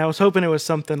 yeah. I mean, I was hoping it was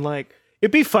something like,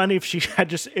 it'd be funny if she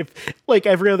had if like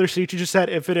every other scene she just had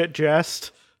Infinite Jest.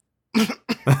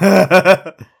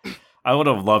 I would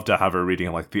have loved to have her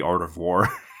reading like The Art of War.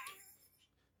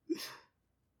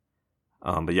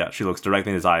 But yeah, she looks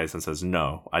directly in his eyes and says,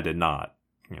 "No, I did not."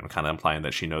 Kind of implying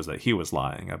that she knows that he was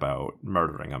lying about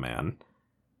murdering a man.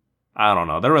 I don't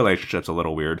know. Their relationship's a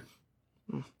little weird.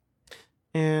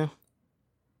 Yeah.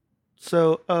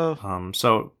 So,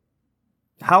 So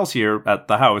Hal's here at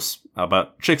the house,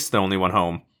 but Chick's the only one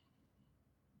home.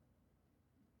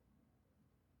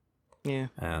 Yeah.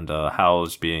 And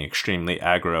Hal's being extremely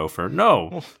aggro for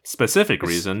no specific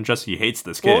reason, just he hates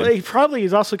this kid. Well, he probably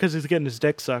is also because he's getting his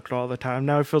dick sucked all the time.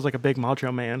 Now he feels like a big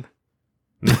macho man.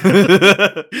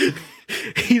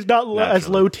 He's not as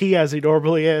low T as he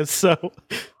normally is, so...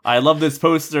 I love this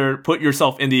poster. Put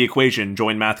yourself in the equation.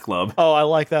 Join math club. Oh, I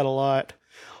like that a lot.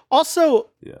 Also,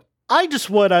 yeah. I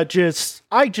just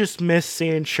miss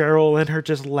seeing Cheryl in her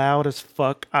just loud as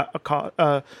fuck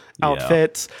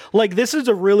outfits. Yeah. Like, this is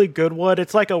a really good one.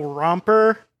 It's like a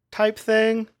romper type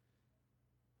thing.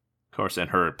 Of course, in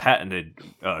her patented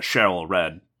Cheryl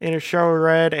red. In a Cheryl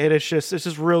red, and it's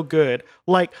just real good.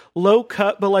 Like, low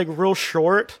cut, but like real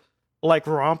short. Like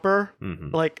romper.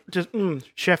 Mm-hmm. Like, just,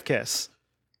 chef kiss.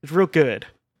 It's real good.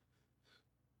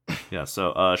 Yeah,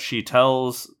 so she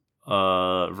tells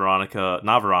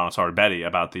Betty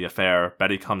about the affair.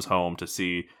 Betty comes home to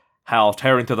see Hal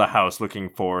tearing through the house looking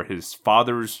for his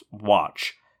father's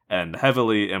watch and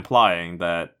heavily implying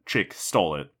that Chick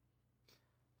stole it.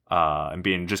 And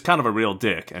being just kind of a real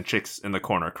dick, and Chick's in the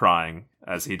corner crying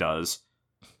as he does.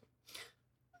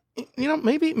 You know,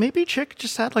 maybe Chick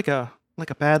just had like a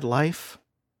bad life,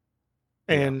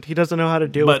 and he doesn't know how to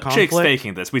deal with conflict. But Chick's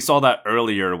faking this. We saw that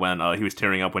earlier when he was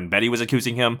tearing up when Betty was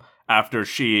accusing him. After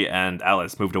she and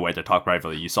Alice moved away to talk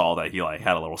privately, you saw that he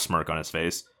had a little smirk on his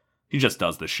face. He just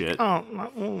does this shit.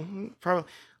 Oh, probably.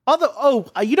 Although,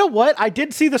 you know what? I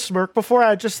did see the smirk before.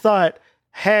 I just thought,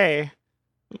 hey,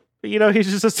 you know, he's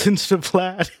just a sensitive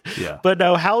lad. Yeah. But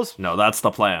no, Hal's... No, that's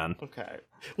the plan. Okay.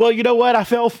 Well, you know what? I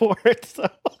fell for it, so...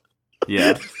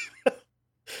 Yeah.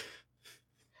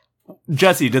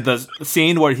 Jesse, did the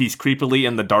scene where he's creepily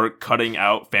in the dark cutting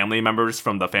out family members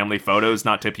from the family photos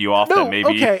not tip you off that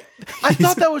maybe... okay. I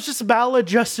thought that was just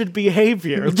maladjusted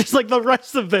behavior, just like the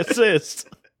rest of this is.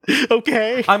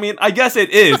 Okay? I mean, I guess it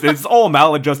is. It's all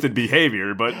maladjusted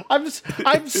behavior, but...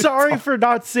 I'm sorry for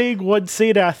not seeing one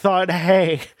scene. I thought,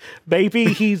 hey, maybe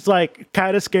he's like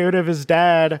kind of scared of his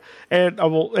dad, and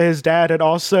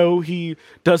also he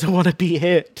doesn't want to be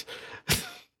hit.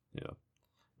 Yeah.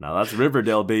 Now that's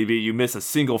Riverdale, baby. You miss a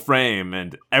single frame,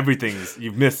 and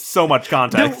you've missed so much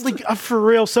context. No, like, for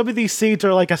real, some of these scenes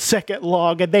are like a second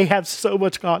long, and they have so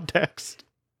much context.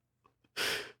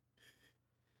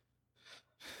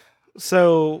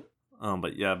 So,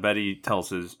 but yeah, Betty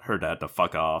tells her dad to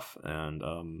fuck off,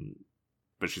 and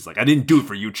but she's like, "I didn't do it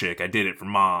for you, Chick. I did it for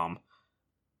Mom."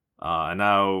 And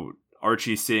now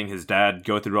Archie's seeing his dad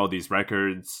go through all these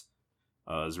records,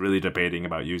 is really debating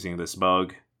about using this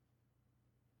bug.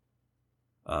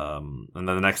 And then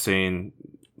the next scene,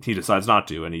 he decides not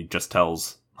to, and he just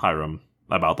tells Hiram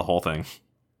about the whole thing.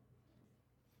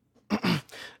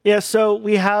 Yeah, so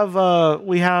we have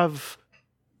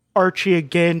Archie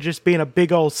again just being a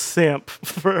big old simp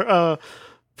for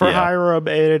Hiram,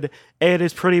 and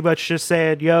is pretty much just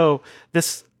saying, yo,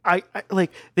 this I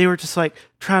like, they were just like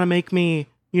trying to make me,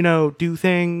 you know, do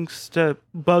things to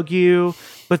bug you,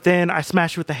 but then I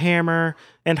smashed with the hammer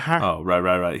and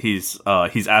right. He's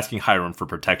asking Hiram for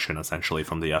protection essentially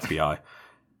from the FBI.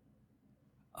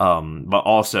 But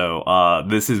also,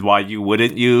 this is why you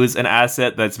wouldn't use an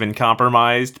asset that's been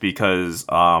compromised, because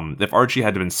if Archie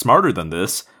had been smarter than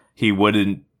this, he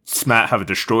wouldn't have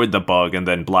destroyed the bug and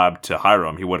then blabbed to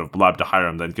Hiram. He would have blabbed to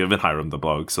Hiram, then given Hiram the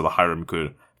bug, so the Hiram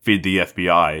could feed the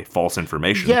FBI false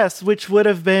information. Yes, which would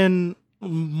have been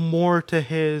more to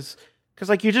his, because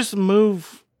like you just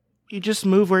move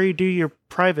where you do your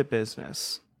private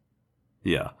business.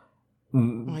 Yeah.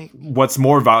 What's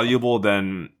more valuable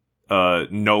than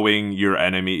knowing your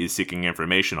enemy is seeking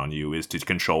information on you is to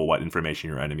control what information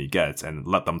your enemy gets and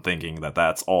let them thinking that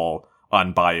that's all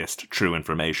unbiased, true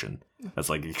information. That's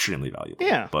like extremely valuable.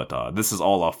 Yeah. But this is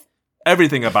all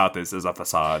everything about this is a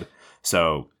facade,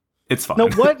 so it's fine. No,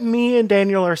 what me and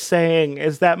Daniel are saying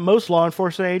is that most law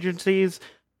enforcement agencies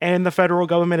and the federal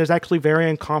government is actually very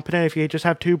incompetent. If you just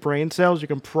have 2 brain cells, you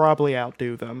can probably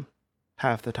outdo them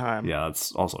half the time. Yeah,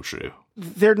 that's also true.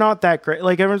 They're not that great.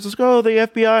 Like, everyone's just, oh, the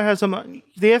FBI has some...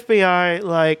 The FBI,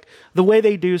 like, the way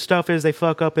they do stuff is they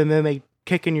fuck up and then they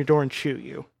kick in your door and shoot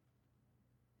you.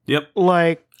 Yep.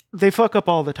 Like, they fuck up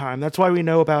all the time. That's why we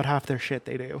know about half their shit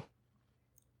they do.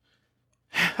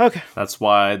 Okay. That's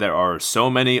why there are so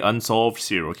many unsolved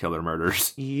serial killer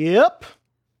murders. Yep.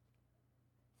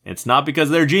 It's not because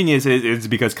they're geniuses, it's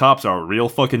because cops are real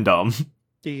fucking dumb.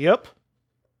 Yep.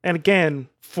 And again,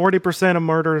 40% of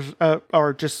murders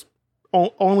are just...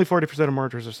 Only 40% of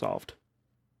murders are solved.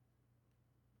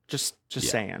 Just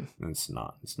saying. It's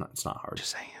not hard.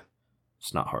 Just saying.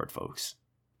 It's not hard, folks.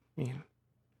 I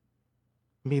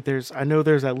mean, I know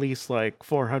there's at least like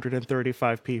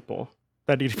 435 people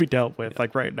that need to be dealt with,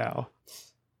 like right now.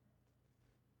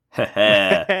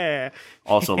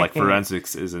 Also, like,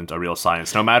 forensics isn't a real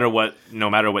science. No matter what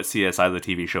CSI, the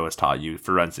TV show, has taught you,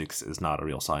 forensics is not a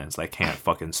real science. They can't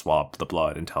fucking swab the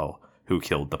blood and tell who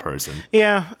killed the person.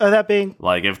 Yeah, that being...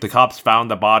 Like, if the cops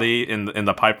found the body in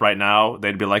the pipe right now,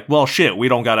 they'd be like, well, shit, we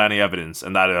don't got any evidence,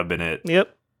 and that'd have been it.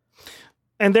 Yep.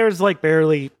 And there's, like,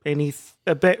 barely any...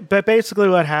 But basically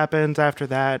what happens after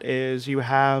that is you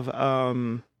have...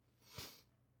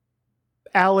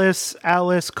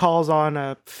 Alice calls on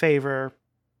a favor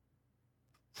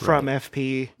from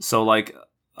FP. So, like...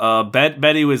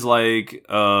 Betty was like,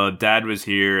 Dad was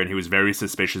here and he was very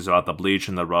suspicious about the bleach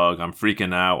in the rug. I'm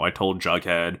freaking out. I told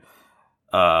Jughead.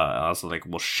 I was like,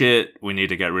 well, shit, we need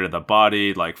to get rid of the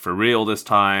body, like, for real this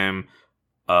time.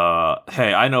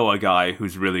 hey, I know a guy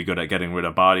who's really good at getting rid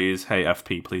of bodies. Hey,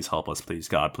 FP, please help us, please,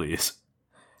 God, please.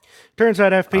 Turns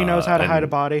out FP knows how to hide a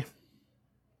and- body.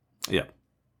 Yeah.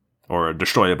 Or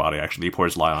destroy a body, actually. He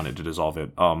pours lye on it to dissolve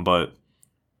it. But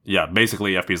yeah,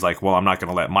 basically FP's like, well, I'm not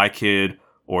gonna let my kid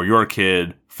or your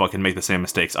kid fucking make the same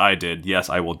mistakes I did. Yes,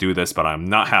 I will do this, but I'm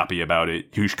not happy about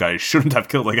it. You guys shouldn't have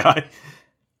killed the guy.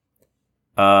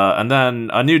 And then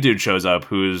a new dude shows up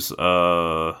who's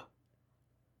like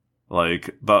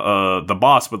the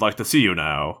boss would like to see you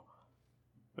now.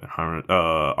 And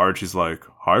Archie's like,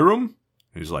 Hiram?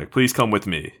 He's like, please come with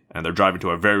me. And they're driving to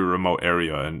a very remote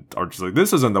area, and Archie's like,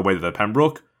 this isn't the way to the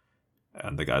Pembroke.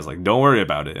 And the guy's like, don't worry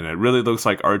about it. And it really looks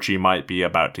like Archie might be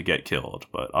about to get killed,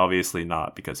 but obviously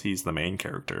not, because he's the main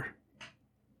character.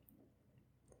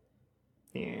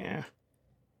 Yeah.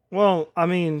 Well, I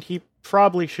mean, he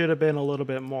probably should have been a little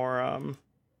bit more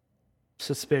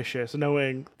suspicious,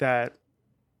 knowing that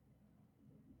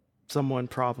someone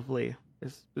probably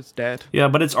is dead. Yeah,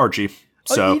 but it's Archie.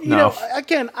 So, you know,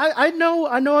 again, I know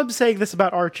I'm saying this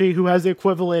about Archie, who has the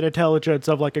equivalent intelligence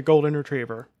of like a golden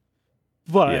retriever.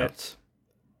 But,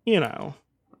 you know.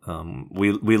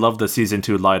 We love the season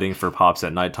 2 lighting for Pops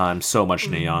at nighttime. So much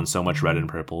neon, so much red and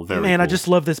purple. Very Man, cool. I just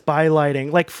love this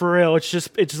bylighting. Like, for real,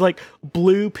 it's like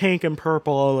blue, pink, and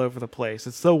purple all over the place.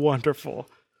 It's so wonderful.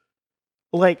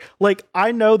 Like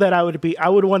I know that I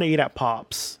would want to eat at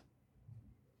Pops.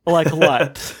 Like,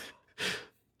 what?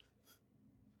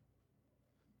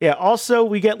 Yeah, also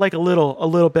we get like a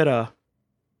little bit of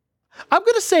I'm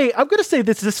gonna say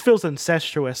this feels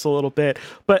incestuous a little bit,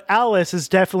 but Alice has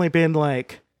definitely been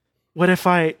like, what if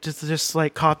I just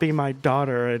like copy my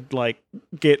daughter and like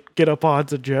get up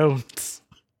odds of Jones?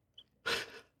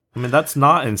 I mean, that's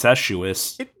not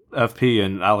incestuous. FP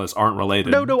and Alice aren't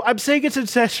related. No, I'm saying it's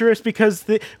incestuous because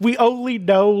we only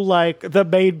know like the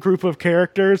main group of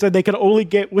characters, and they can only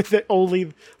get with it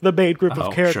only the main group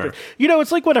of characters. Sure. You know,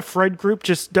 it's like when a friend group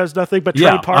just does nothing but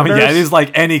trade partners. I mean, it is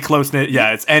like any close-knit,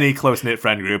 it's any close-knit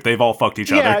friend group. They've all fucked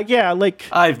each other. Yeah, like...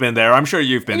 I've been there. I'm sure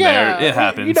you've been there. It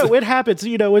happens. You know, it happens.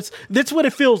 You know, that's what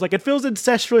it feels like. It feels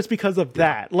incestuous because of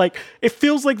that. Like, it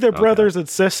feels like they're brothers and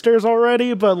sisters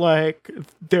already, but like,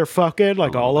 they're fucking,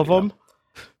 like, all of them.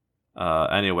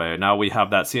 Anyway, now we have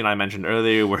that scene I mentioned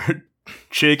earlier where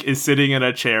Chick is sitting in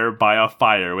a chair by a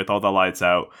fire with all the lights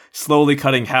out, slowly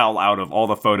cutting Hal out of all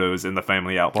the photos in the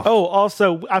family album. Oh,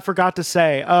 also, I forgot to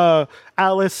say,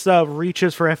 Alice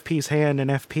reaches for FP's hand,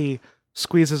 and FP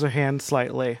squeezes her hand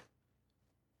slightly.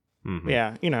 Mm-hmm.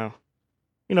 Yeah, you know,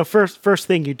 first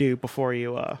thing you do before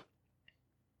you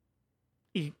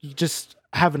just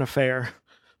have an affair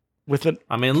with an...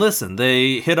 I mean, listen,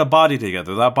 they hit a body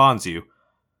together. That bonds you.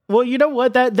 Well, you know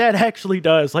what? That actually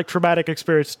does. Like, traumatic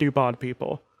experience do bond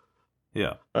people.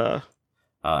 Yeah.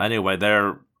 Anyway,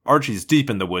 Archie's deep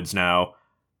in the woods now.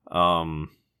 But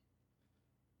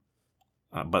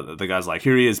the guy's like,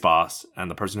 here he is, boss.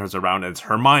 And the person turns around, and it's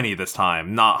Hermione this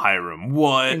time, not Hiram.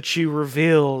 What? And she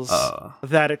reveals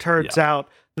that it turns out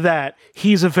that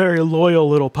he's a very loyal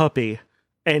little puppy.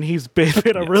 And he's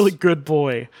been a really good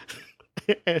boy.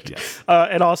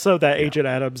 And also that Agent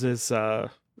Adams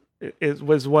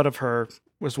was one of her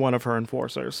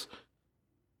enforcers.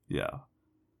 Yeah.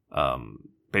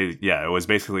 It was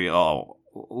basically a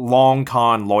long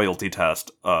con loyalty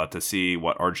test to see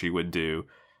what Archie would do.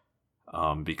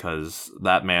 Because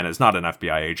that man is not an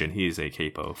FBI agent; he's a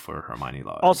capo for Hermione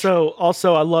Lodge.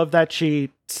 Also, I love that she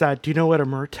said, "Do you know what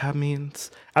emerta means?"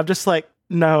 I'm just like,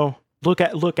 no. Look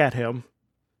at him.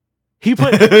 He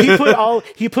put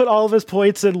all of his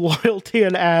points in loyalty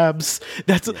and abs.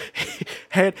 That's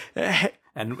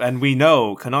and we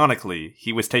know canonically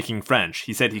he was taking French.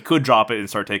 He said he could drop it and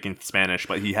start taking Spanish,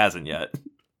 but he hasn't yet.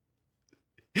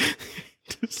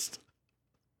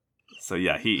 So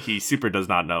yeah, he super does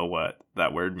not know what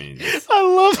that word means. I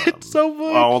love it so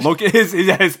much. Oh, look at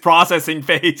his processing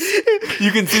face.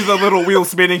 You can see the little wheel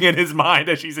spinning in his mind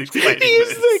as she's explaining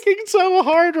He's thinking so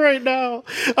hard right now.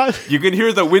 You can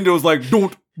hear the windows like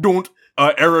don't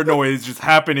error noise just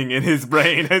happening in his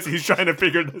brain as he's trying to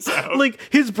figure this out. Like,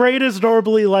 his brain is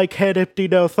normally like head empty,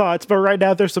 no thoughts, but right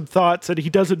now there's some thoughts and he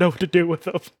doesn't know what to do with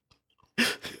them. Yeah.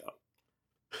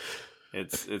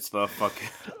 It's the fucking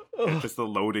it's the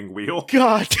loading wheel.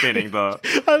 God, spinning the.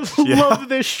 I love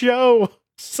this show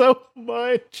so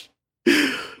much.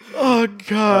 Oh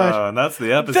God, and that's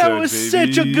the episode. That was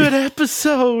baby. such a good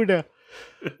episode.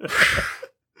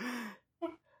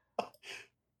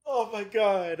 Oh my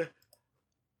God.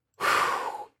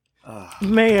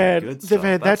 Man,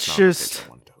 that's just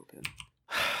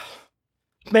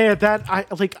Man, that I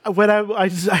like when I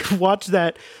watched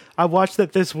that. I watched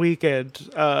that this weekend,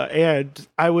 and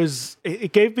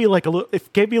it gave me like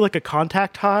it gave me like a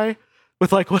contact high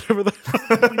with like whatever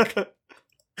the.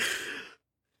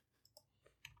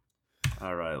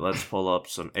 All right, let's pull up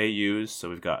some AUs. So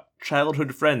we've got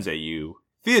Childhood Friends AU,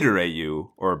 Theater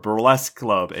AU, or Burlesque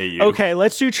Club AU. Okay,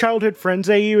 let's do Childhood Friends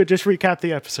AU and just recap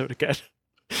the episode again.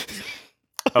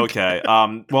 Okay.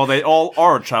 Well, they all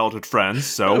are childhood friends,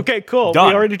 so okay, cool. Done.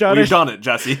 We already done We've it. done it,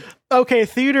 Jesse. Okay,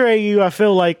 Theater AU, I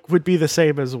feel like would be the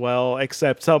same as well,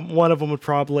 except one of them would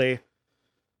probably.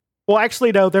 Well,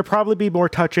 actually, no. There'd probably be more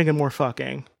touching and more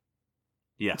fucking.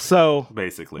 Yeah. So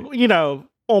basically,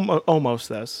 almost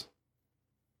this.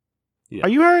 Yeah. Are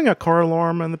you hearing a car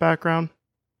alarm in the background?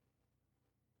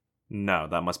 No,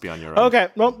 that must be on your own. Okay.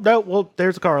 Well, no. Well,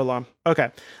 there's a car alarm.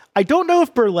 Okay. I don't know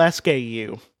if Burlesque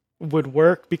AU would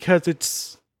work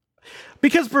because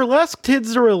Burlesque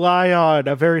tends to rely on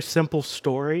a very simple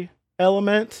story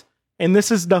element, and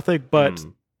this is nothing but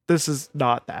this is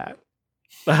not that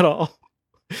at all.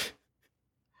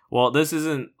 Well, this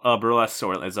isn't a burlesque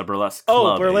story; it's a burlesque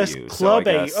club. Burlesque AU, club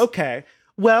so AU. Okay.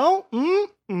 Well,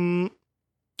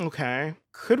 okay.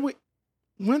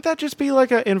 Wouldn't that just be like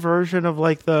an inversion of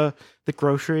like the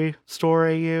grocery store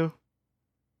AU?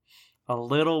 A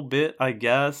little bit, I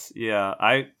guess. Yeah,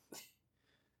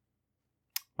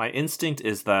 my instinct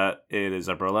is that it is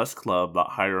a burlesque club that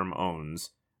Hiram owns,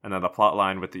 and then the plot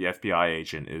line with the FBI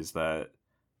agent is that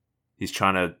he's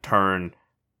trying to turn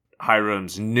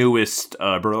Hiram's newest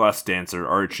burlesque dancer,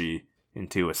 Archie,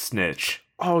 into a snitch.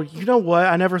 Oh, you know what?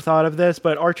 I never thought of this,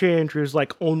 but Archie Andrews'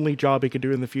 like only job he could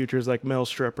do in the future is like male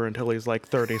stripper until he's like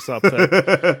 30 something.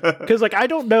 Because like I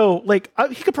don't know, like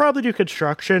he could probably do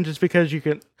construction just because you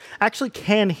can. Actually,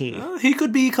 can he? He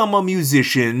could become a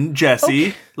musician, Jesse,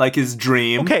 Okay. like his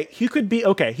dream. Okay, he could be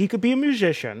a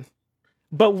musician,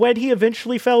 but when he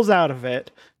eventually falls out of it,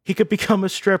 he could become a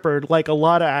stripper like a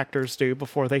lot of actors do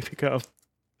before they become.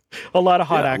 A lot of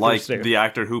hot actors like do. the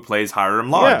actor who plays Hiram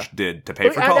Lodge did to pay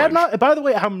for college. I'm not, by the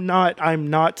way, I'm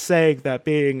not saying that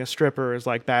being a stripper is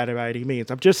like bad by any means.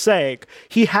 I'm just saying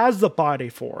he has the body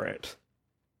for it,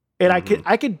 and I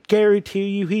could guarantee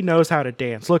you he knows how to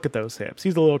dance. Look at those hips.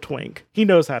 He's a little twink. He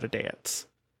knows how to dance.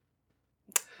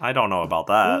 I don't know about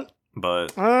that,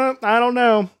 but I don't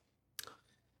know.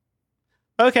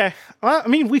 Okay, well, I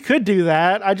mean we could do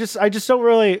that. I just don't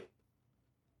really.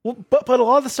 Well, but a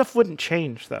lot of the stuff wouldn't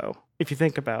change though if you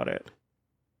think about it.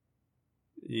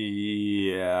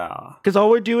 Yeah, because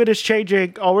all we're doing is just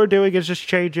changing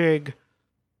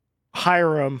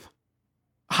Hiram,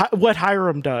 what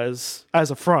Hiram does as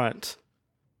a front,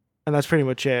 and that's pretty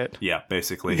much it. Yeah,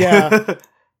 basically. Yeah.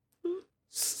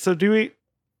 So do we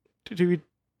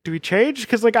change?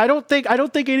 Because like I don't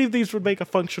think any of these would make a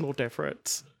functional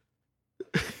difference.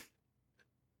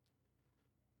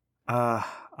 I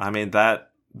mean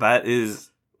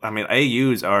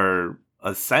AUs are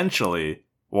essentially,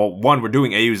 well, one, we're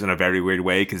doing AUs in a very weird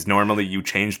way because normally you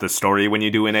change the story when you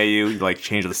do an AU, you like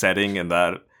change the setting and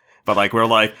that, but like we're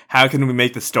like, how can we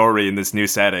make the story in this new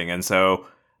setting? And so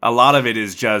a lot of it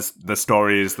is just the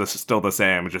story is still the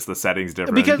same, just the setting's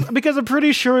different. Because I'm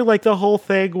pretty sure like the whole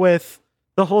thing with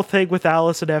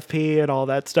Alice and FP and all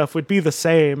that stuff would be the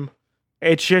same.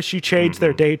 It's just you change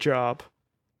their day job.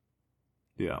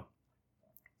 Yeah.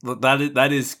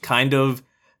 That is kind of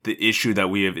the issue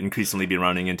that we have increasingly been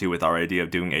running into with our idea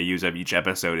of doing AUs of each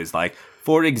episode is like,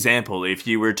 for example, if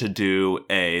you were to do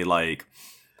a like,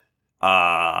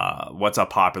 what's a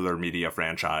popular media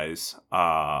franchise?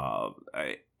 A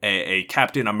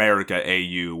Captain America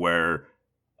AU where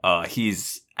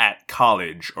he's at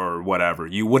college or whatever,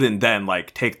 you wouldn't then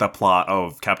like take the plot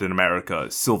of Captain America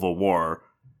Civil War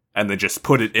and then just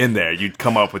put it in there. You'd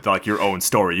come up with like your own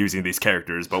story using these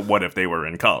characters, but what if they were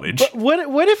in college? But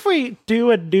what if we do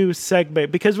a new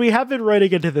segment? Because we have been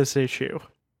running into this issue.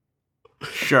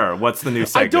 Sure, what's the new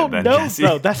segment? I don't then, know, Jesse?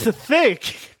 though. That's the thing.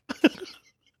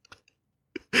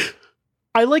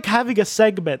 I like having a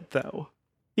segment, though.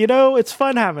 You know, it's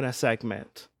fun having a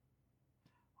segment.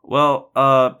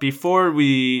 Well, before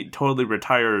we totally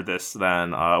retire this,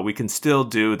 then, we can still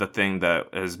do the thing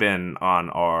that has been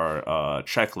on our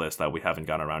checklist that we haven't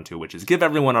gotten around to, which is give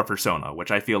everyone a persona,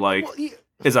 which I feel like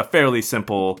is a fairly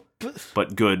simple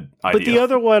but good idea. But the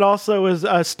other one also is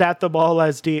stat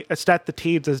the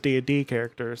teens as D&D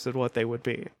characters and what they would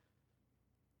be.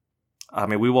 I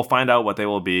mean, we will find out what they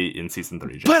will be in season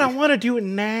 3. Jesse. But I want to do it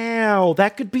now.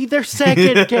 That could be their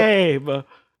second game.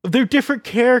 They're different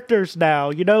characters now.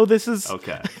 You know, this is...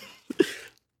 Okay.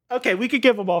 Okay, we could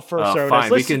give them all Fursonas.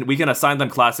 Fine, we can assign them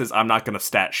classes. I'm not gonna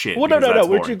stat shit. Well, no.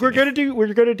 We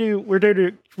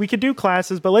could do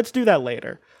classes, but let's do that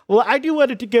later. Well, I do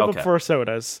wanted to give them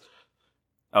Fursonas.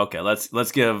 Okay,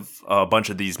 let's give a bunch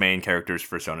of these main characters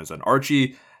Fursonas. And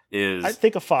Archie is, I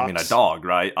think, a fox. I mean, a dog,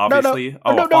 right? Obviously.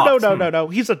 No.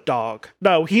 He's a dog.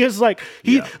 No, he is like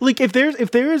like if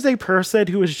there is a person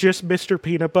who is just Mr.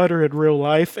 Peanut Butter in real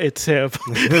life, it's him.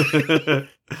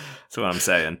 That's what I'm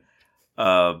saying.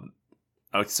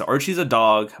 Okay, so Archie's a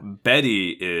dog.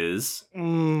 Betty is.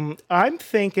 I'm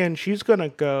thinking she's gonna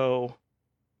go.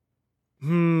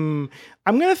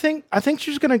 I think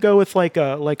she's gonna go with like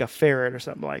a ferret or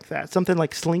something like that. Something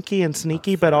like slinky and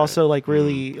sneaky, but also like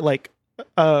really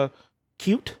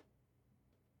cute.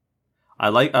 I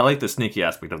like the sneaky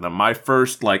aspect of them. My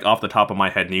first, like, off the top of my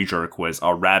head knee jerk was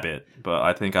a rabbit, but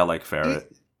I think I like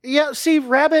ferret. Yeah, see,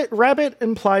 rabbit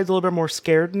implies a little bit more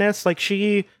scaredness. Like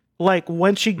she, like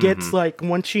when she gets like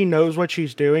once she knows what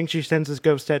she's doing, she tends to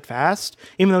go steadfast,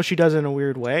 even though she does it in a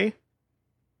weird way.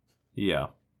 Yeah,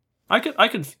 I could,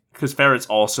 because ferret's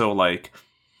also like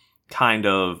kind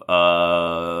of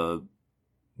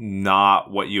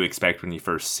not what you expect when you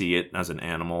first see it as an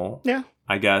animal. Yeah.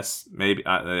 I guess maybe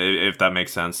if that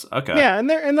makes sense. Okay. Yeah, and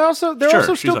they're also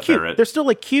still cute. Ferret. They're still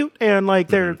like cute and like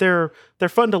they're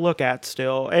fun to look at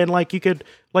still. And like you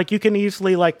can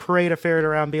easily like parade a ferret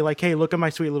around and be like, "Hey, look at my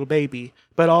sweet little baby."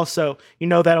 But also,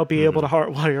 that'll be able to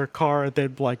hardwire a car and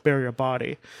then like bury a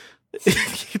body.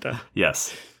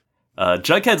 Yes.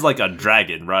 Jughead's like a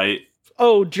dragon, right?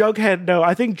 Oh, Jughead, no.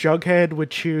 I think Jughead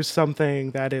would choose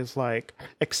something that is like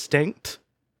extinct.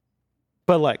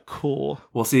 But like cool.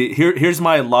 Well, see, here's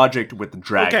my logic with the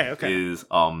dragon. Okay. Is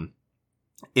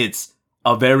it's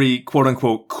a very quote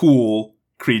unquote cool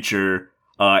creature.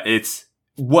 It's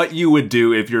what you would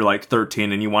do if you're like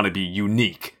 13 and you want to be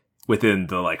unique within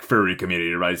the like furry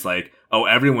community, right? It's like, oh,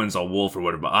 everyone's a wolf or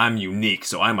whatever, but I'm unique,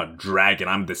 so I'm a dragon.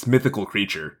 I'm this mythical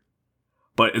creature.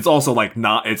 But it's also like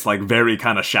not. It's like very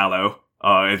kind of shallow.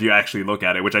 If you actually look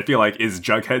at it, which I feel like is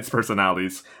Jughead's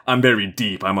personalities. I'm very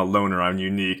deep, I'm a loner, I'm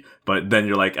unique, but then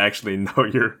you're like, actually, no,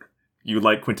 you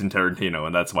like Quentin Tarantino,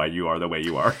 and that's why you are the way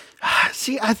you are.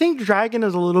 See, I think dragon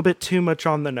is a little bit too much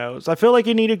on the nose. I feel like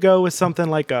you need to go with something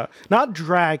like not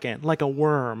dragon, like a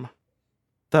worm,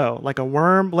 though. Like a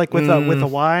worm, like with a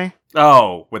Y.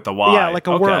 Oh, with the Y. Yeah, like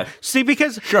a worm. See,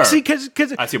 because I see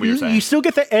what you're saying. You still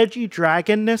get the edgy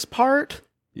dragonness part.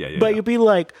 Yeah. But you'd be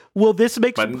like, well, this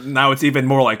makes... But now it's even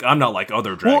more like, I'm not like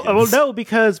other dragons. Well, no,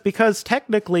 because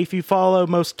technically, if you follow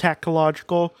most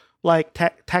technological, like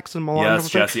taxonological... Yes,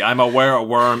 Jesse, I'm aware a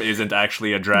worm isn't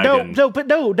actually a dragon. No,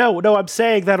 I'm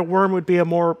saying that a worm would be a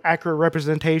more accurate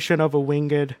representation of a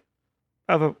winged...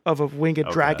 Of a winged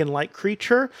dragon-like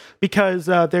creature, because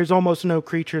there's almost no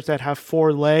creatures that have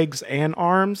 4 legs and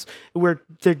arms. Where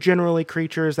they're generally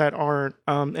creatures that aren't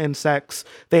insects.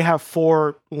 They have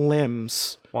 4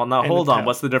 limbs. Well, now hold on.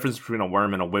 What's the difference between a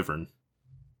worm and a wyvern?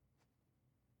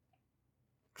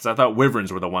 Because I thought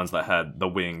wyverns were the ones that had the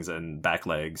wings and back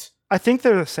legs. I think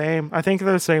they're the same. I think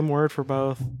they're the same word for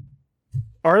both.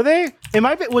 Are they?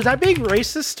 Was I being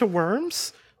racist to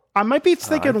worms? I might be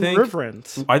thinking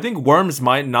wyverns. I think worms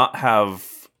might not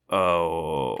have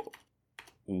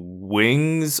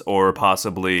wings, or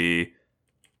possibly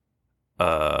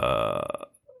worms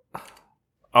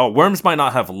might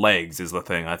not have legs is the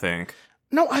thing, I think.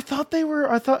 No,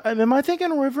 am I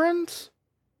thinking wyverns?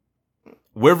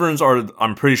 Wyverns are,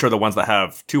 I'm pretty sure, the ones that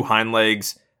have 2 hind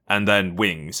legs and then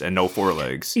wings and no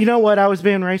forelegs. You know what? I was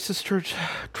being racist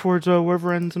towards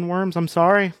wyverns and worms. I'm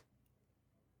sorry.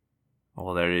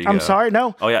 Well, there you go. I'm sorry,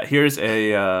 no. Oh yeah, here's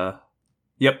a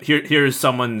here's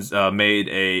someone's made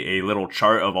a little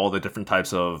chart of all the different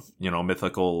types of,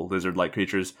 mythical lizard-like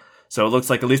creatures. So it looks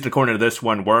like, at least according to this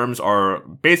one, worms are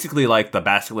basically like the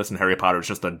basilisk in Harry Potter. It's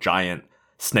just a giant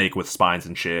snake with spines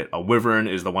and shit. A wyvern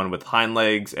is the one with hind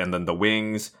legs and then the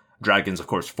wings. Dragons, of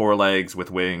course, 4 legs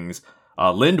with wings.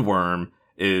 Lindworm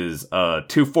is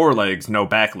 2 forelegs, no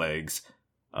back legs.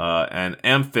 An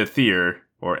amphitheer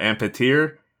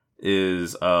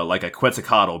is like a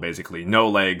quetzalcoatl, basically. No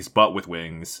legs, but with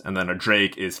wings. And then a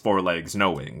drake is 4 legs,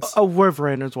 no wings. A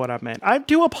wyvern is what I meant. I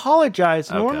do apologize.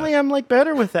 Okay. Normally I'm like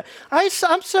better with that. Yes,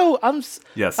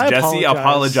 Jesse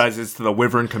apologizes to the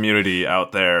wyvern community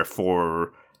out there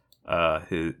for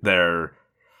their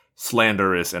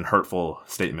slanderous and hurtful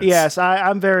statements. Yes,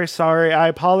 I'm very sorry. I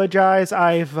apologize.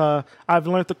 I've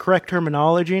learned the correct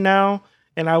terminology now.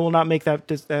 And I will not make that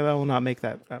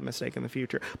mistake in the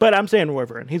future. But I'm saying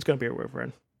wyvern. He's going to be a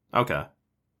wyvern. Okay.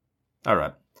 All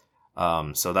right.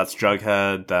 So that's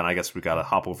Jughead. Then I guess we got to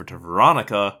hop over to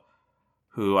Veronica,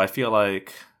 who I feel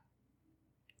like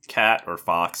cat or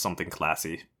fox, something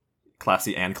classy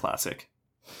and classic.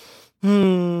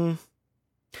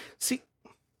 See,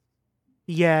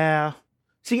 yeah.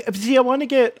 See, I want to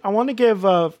give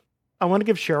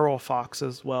Cheryl a fox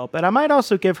as well, but I might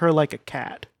also give her like a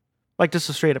cat, like just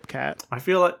a straight up cat. I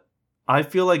feel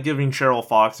like giving Cheryl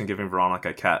fox and giving Veronica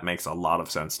a cat makes a lot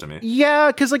of sense to me. Yeah,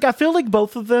 because like I feel like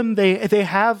both of them they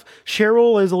have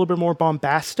Cheryl is a little bit more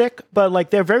bombastic, but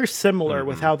like they're very similar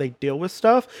with how they deal with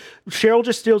stuff. Cheryl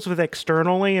just deals with it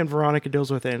externally, and Veronica deals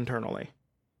with it internally.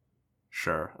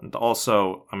 Sure. And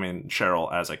also, I mean,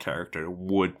 Cheryl as a character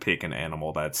would pick an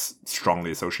animal that's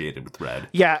strongly associated with red.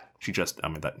 Yeah. She just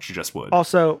would.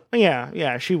 Also,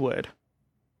 yeah, she would.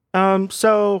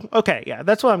 So, okay, yeah,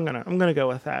 that's what I'm gonna go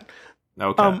with that.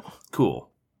 Okay. Cool.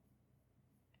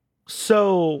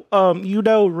 So,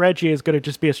 Reggie is gonna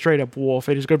just be a straight up wolf,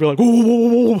 and he's gonna be like,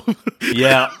 whoa.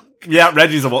 Yeah. Yeah,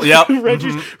 Reggie's a wolf. Yeah,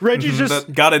 Reggie's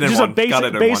just got it in just one.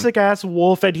 a basic ass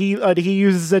wolf, and he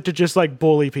uses it to just like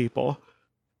bully people.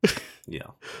 Yeah.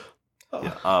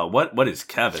 What is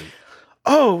Kevin?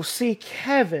 Oh, see,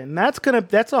 Kevin.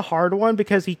 That's a hard one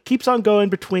because he keeps on going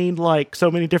between like so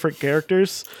many different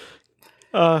characters.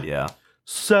 Yeah.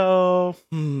 So,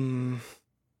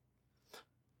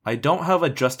 I don't have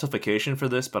a justification for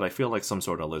this, but I feel like some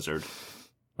sort of lizard.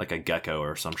 Like a gecko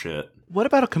or some shit. What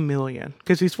about a chameleon?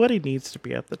 Because he's what he needs to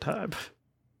be at the time.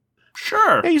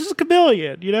 Sure. Hey, he's just a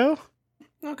chameleon, you know?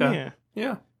 Okay.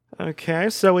 Yeah. Okay,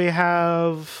 so we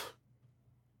have...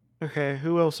 Okay,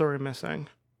 who else are we missing?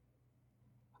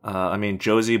 I mean,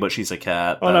 Josie, but she's a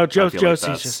cat. Oh, no,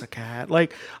 Josie's just a cat.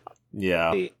 Like...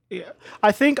 Yeah.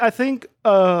 I think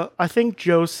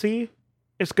Josie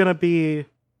is gonna be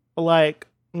like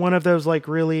one of those like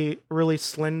really, really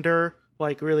slender...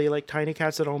 like really like tiny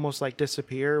cats that almost like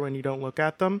disappear when you don't look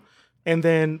at them. And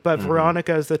then but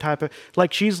Veronica is the type of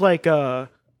like she's like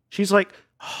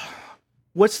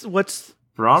what's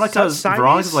Veronica's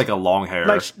like a long hair.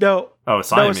 Like Siamese. No,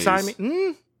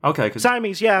 Siamese. Okay,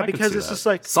 Siamese, yeah, because it's just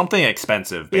like something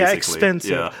expensive, basically. Yeah, expensive.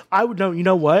 Yeah. I would know. You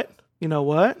know what?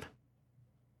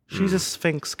 She's a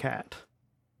Sphinx cat.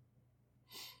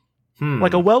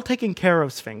 Like a well taken care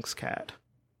of Sphinx cat.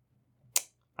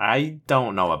 I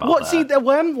don't know about that. See,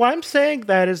 why I'm saying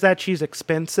that is that she's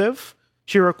expensive.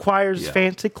 She requires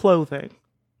fancy clothing.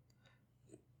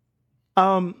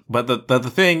 But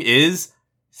the thing is,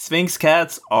 Sphinx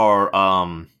cats are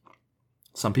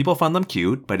some people find them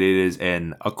cute, but it is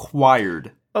an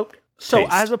acquired. Okay. So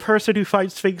taste. As a person who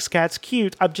finds Sphinx cats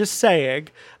cute, I'm just saying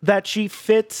that she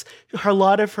fits. A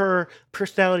lot of her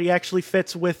personality actually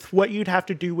fits with what you'd have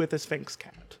to do with a Sphinx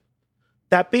cat.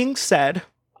 That being said.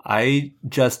 I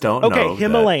just don't know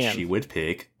Himalayan. That she would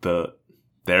pick the...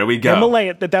 There we go.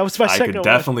 Himalayan. That was my second one. I could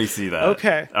definitely see that.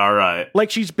 Okay. All right. Like,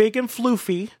 she's big and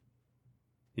floofy.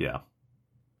 Yeah.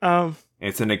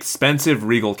 It's an expensive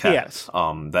regal cat. Yes.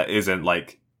 That isn't,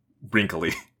 like,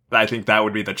 wrinkly. I think that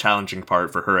would be the challenging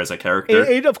part for her as a character.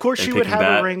 Of course, she would have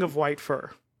a ring of white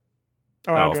fur.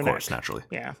 Of course, naturally.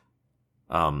 Yeah.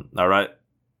 All right.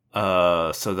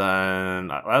 So then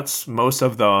that's most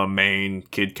of the main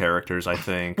kid characters, I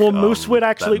think. Well, Moose would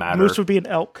be an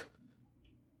elk.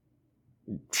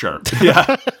 Sure.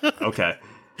 Yeah. Okay.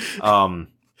 Why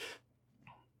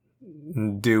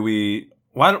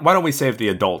don't we save the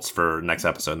adults for next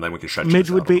episode and then we can shut Midge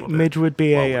would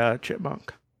be a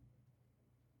chipmunk.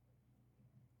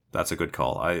 That's a good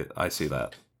call. I see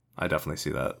that. I definitely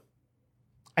see that.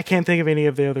 I can't think of any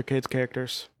of the other kids'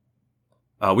 characters.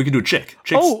 We could do Chick.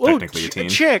 Chick's technically a teen.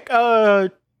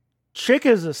 Chick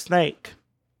is a snake,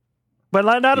 but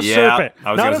not a serpent.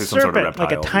 I was not gonna a say serpent, some sort of reptile,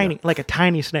 like a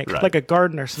tiny snake, right. like a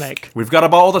gardener snake. We've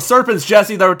got all the serpents,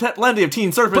 Jesse. There are plenty of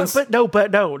teen serpents. But no.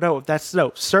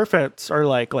 Serpents are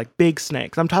like big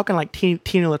snakes. I'm talking like teeny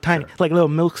little tiny, like little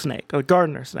milk snake, a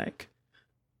gardener snake.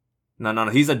 No.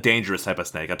 He's a dangerous type of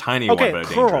snake. A tiny one, but a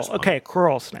dangerous one. Okay,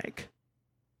 coral snake.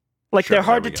 Like, they're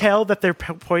hard to tell that they're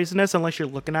poisonous unless you're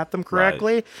looking at them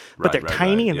correctly. But they're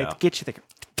tiny and they get you. They go,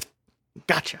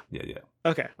 gotcha. Yeah.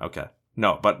 Okay.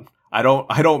 No, but I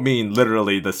don't mean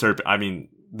literally the serpent. I mean,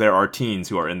 there are teens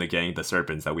who are in the gang, the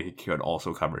serpents, that we could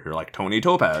also cover here, like Tony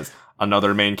Topaz,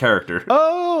 another main character.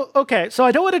 Oh, okay. So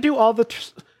I don't want to do all the...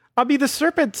 the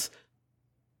serpents...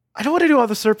 I don't want to do all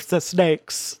the serpents as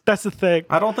snakes. That's the thing.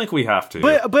 I don't think we have to.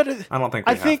 But I don't think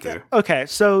we have to. Okay,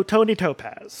 so Tony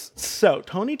Topaz.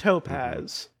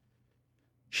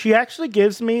 She actually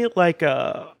gives me like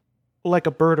a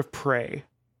bird of prey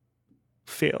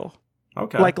feel.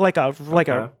 Okay.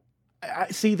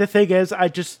 See, the thing is,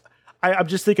 I'm just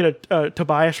thinking of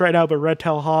Tobias right now, but Red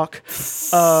Tail Hawk.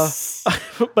 But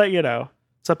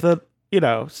something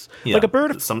Yeah, like a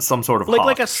bird, some sort of like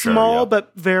hawk, a sure, small yeah.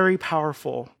 but very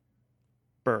powerful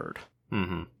bird.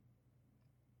 Mhm.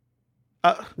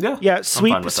 Uh, Yeah, yeah, I'm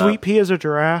fine with Sweet Pea is a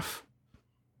giraffe.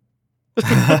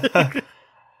 that.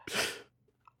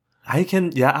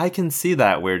 I can see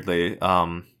that weirdly.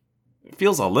 It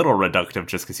feels a little reductive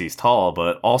just because he's tall,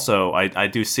 but also I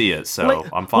do see it, so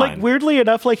I'm fine. Like weirdly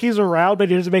enough, like he's around, but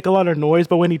he doesn't make a lot of noise.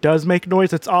 But when he does make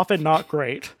noise, it's often not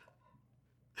great.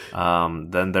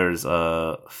 Then there's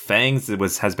Fangs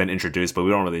has been introduced, but we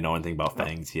don't really know anything about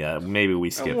Fangs yet. Maybe we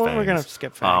skip Fangs. We're gonna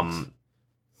skip Fangs.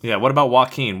 Yeah. What about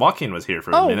Joaquin? Joaquin was here for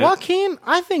a minute. Joaquin!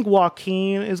 I think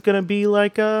Joaquin is gonna be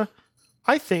like a.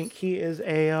 I think he is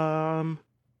a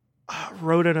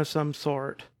rodent of some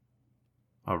sort.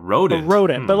 A rodent. A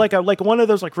rodent, but like one of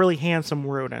those like really handsome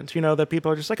rodents. That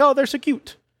people are just like, oh, they're so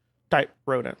cute. Type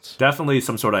rodents. Definitely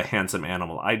some sort of handsome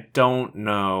animal. I don't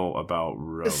know about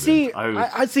rodents. See,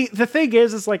 I see. The thing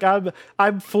is like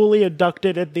I'm fully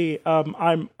inducted in the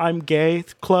I'm gay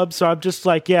club, so I'm just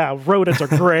like, yeah, rodents are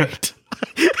great.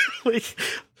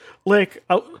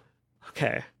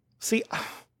 Okay. See,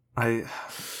 I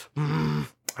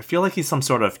feel like he's some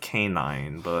sort of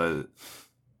canine, but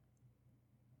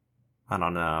I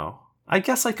don't know. I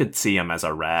guess I could see him as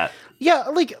a rat. Yeah,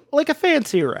 like a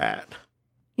fancy rat.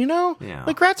 Yeah.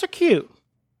 Like rats are cute.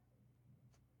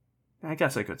 I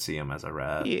guess I could see him as a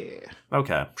rat. Yeah.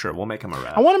 Okay, sure, we'll make him a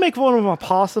rat. I want to make one of them a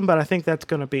possum, but I think that's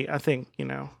going to be, I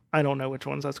don't know which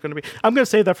ones that's going to be. I'm going to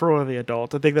save that for one of the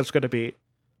adults. I think that's going to be.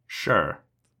 Sure.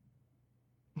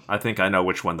 I think I know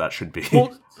which one that should be.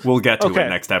 Well, we'll get to it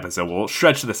next episode. We'll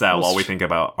stretch this out while we think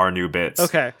about our new bits.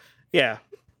 Okay. Yeah.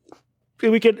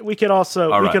 We could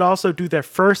also do their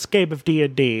first game of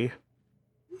D&D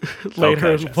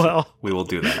later as well. We will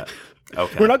do that.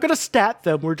 Okay. We're not going to stat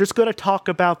them. We're just going to talk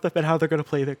about them and how they're going to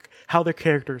play how their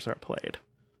characters are played.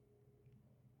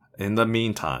 In the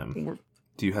meantime,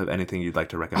 do you have anything you'd like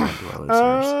to recommend to our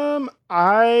listeners?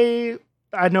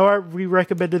 I know we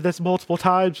recommended this multiple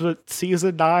times, but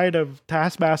season 9 of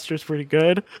Taskmaster is pretty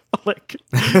good. Like,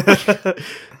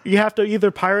 you have to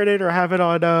either pirate it or have it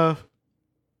on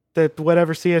the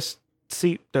whatever CW.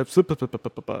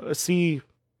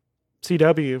 CW.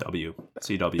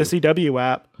 The CW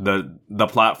app. The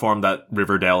platform that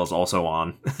Riverdale is also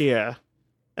on. Yeah.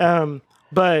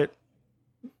 But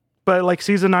like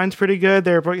season 9's pretty good.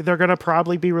 They're gonna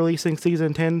probably be releasing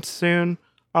season 10 soon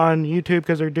on YouTube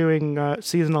because they're doing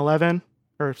season 11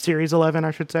 or series 11, I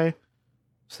should say,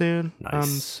 soon.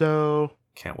 Nice. So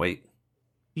can't wait.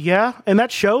 Yeah, and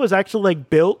that show is actually like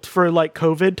built for like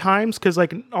COVID times because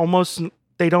like almost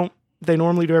they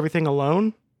normally do everything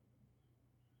alone.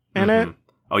 In it.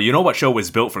 Oh, you know what show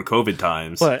was built for COVID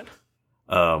times? What?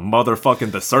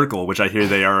 Motherfucking The Circle, which I hear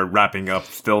they are wrapping up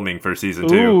filming for season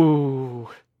 2.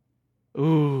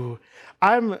 Ooh.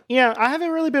 I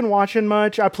haven't really been watching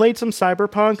much. I played some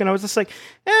Cyberpunk and I was just like,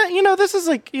 this is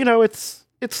like, it's a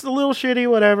little shitty,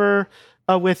 whatever.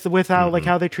 With how like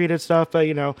how they treated stuff, but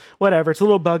whatever, it's a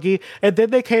little buggy. And then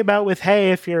they came out with,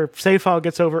 hey, if your save file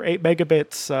gets over 8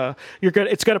 megabits,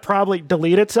 it's gonna probably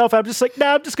delete itself. I'm just like,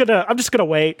 no, I'm just gonna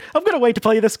wait. I'm gonna wait to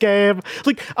play this game.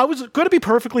 Like I was gonna be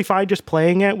perfectly fine just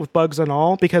playing it with bugs and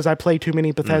all because I play too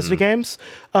many Bethesda games.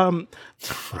 Right.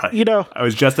 I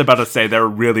was just about to say they're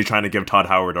really trying to give Todd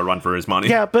Howard a run for his money.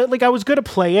 Yeah, but like I was gonna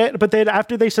play it, but then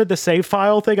after they said the save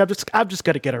file thing, I'm just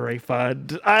gonna get a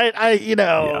refund.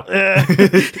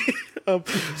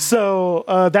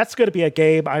 So that's gonna be a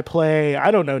game I play.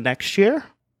 I don't know, next year.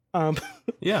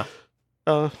 Yeah.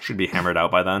 Should be hammered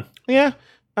out by then. Yeah.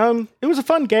 It was a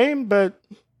fun game, but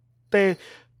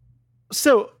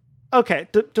okay,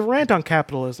 to rant on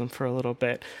capitalism for a little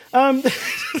bit.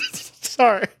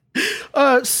 Sorry.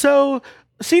 So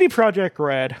CD Projekt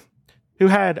Red, who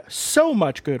had so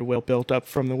much goodwill built up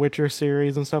from the Witcher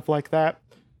series and stuff like that,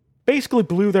 basically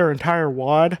blew their entire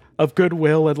wad of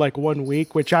goodwill in like 1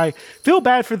 week, which I feel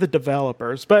bad for the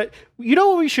developers. But you know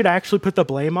what we should actually put the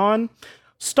blame on?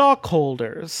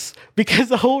 Stockholders. Because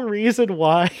the whole reason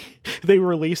why they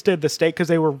released it in the state, because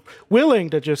they were willing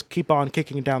to just keep on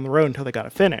kicking it down the road until they got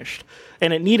it finished.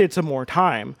 And it needed some more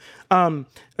time.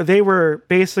 They were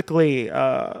basically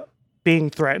being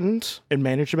threatened, and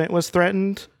management was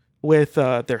threatened with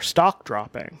their stock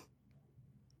dropping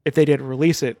if they didn't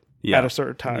release it at a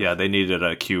certain time. Yeah, they needed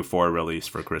a Q4 release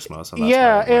for Christmas, and that's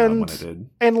why it went when it did.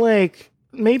 And like,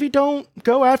 maybe don't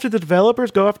go after the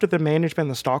developers, go after the management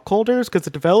and the stockholders, because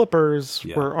the developers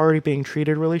were already being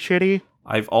treated really shitty.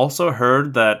 I've also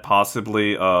heard that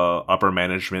possibly upper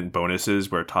management bonuses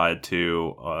were tied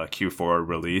to Q4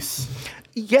 release.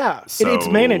 Yeah, So it's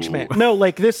management. No,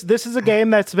 like this is a game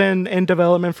that's been in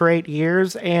development for 8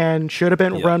 years and should have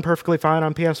been run perfectly fine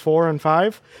on PS4 and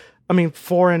 5. I mean,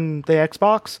 4 and the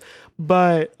Xbox.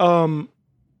 But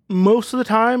most of the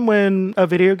time when a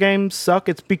video game suck,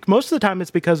 most of the time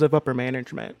it's because of upper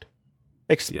management.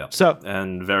 Yeah. So,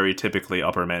 and very typically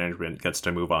upper management gets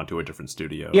to move on to a different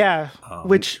studio. Yeah,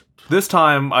 which this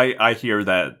time I hear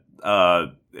that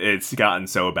it's gotten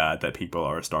so bad that people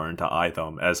are starting to eye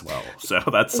them as well. So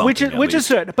that's something which is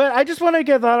good. But I just want to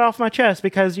get that off my chest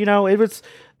because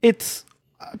it's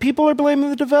people are blaming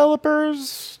the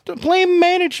developers, blame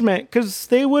management because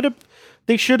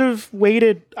they should have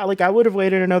waited. Like I would have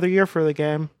waited another year for the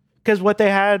game because what they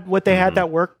had that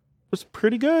work was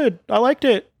pretty good. I liked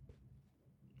it.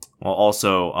 Well,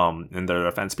 also, in their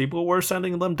defense, people were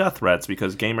sending them death threats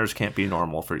because gamers can't be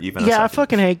normal for even a second. I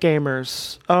fucking hate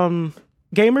gamers.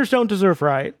 Gamers don't deserve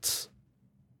rights.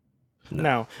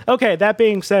 No. Okay, that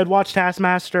being said, watch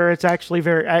Taskmaster. It's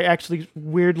actually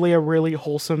weirdly a really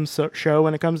wholesome show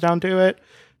when it comes down to it.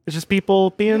 It's just people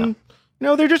being,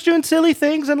 they're just doing silly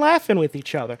things and laughing with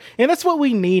each other. And that's what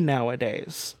we need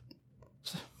nowadays.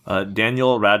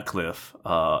 Daniel Radcliffe,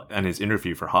 in his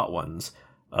interview for Hot Ones,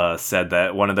 said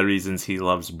that one of the reasons he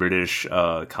loves British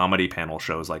comedy panel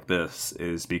shows like this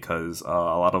is because a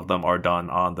lot of them are done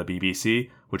on the BBC,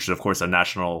 which is, of course, a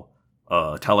national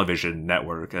television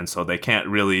network, and so they can't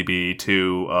really be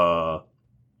too,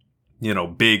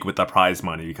 big with the prize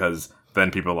money because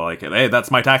then people are like, hey, that's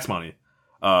my tax money.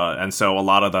 And so a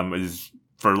lot of them is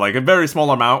for like a very small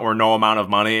amount or no amount of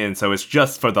money, and so it's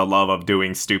just for the love of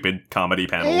doing stupid comedy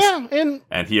panels. Yeah,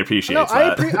 and he appreciates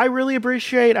that. I really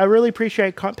appreciate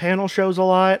panel shows a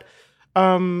lot.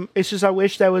 It's just I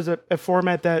wish that was a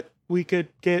format that we could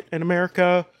get in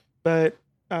America, but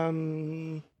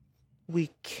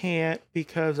we can't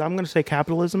because I'm going to say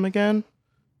capitalism again.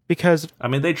 Because I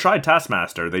mean, they tried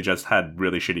Taskmaster, they just had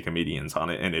really shitty comedians on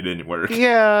it, and it didn't work.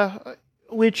 Yeah.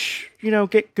 Which,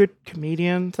 get good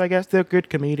comedians, I guess. They're good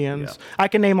comedians. Yeah. I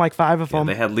can name like 5 of them.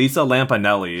 They had Lisa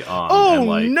Lampanelli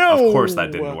on. No! Of course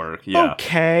that didn't work. Yeah.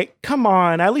 Okay, come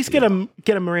on. At least get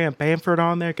a Maria Bamford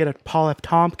on there. Get a Paul F.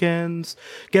 Tompkins.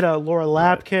 Get a Laura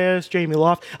Lapkus, Jamie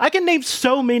Loft. I can name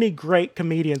so many great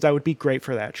comedians that would be great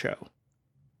for that show.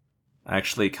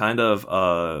 Actually, kind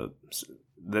of,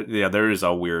 there is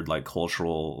a weird,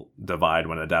 cultural divide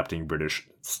when adapting British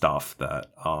stuff that,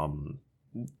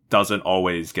 doesn't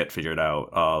always get figured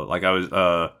out.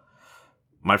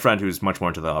 My friend who's much more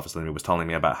into The Office than me was telling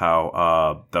me about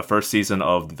how the first season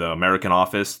of The American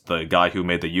Office, the guy who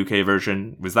made the UK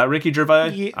version, was that Ricky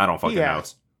Gervais? I don't fucking know.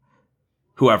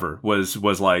 Whoever was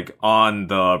on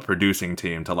the producing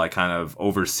team to kind of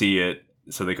oversee it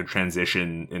so they could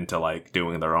transition into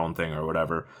doing their own thing or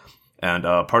whatever. And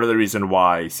part of the reason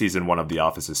why season 1 of The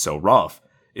Office is so rough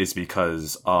is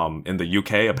because in the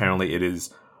UK apparently it is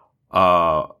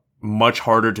much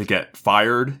harder to get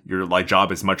fired. Your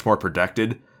job is much more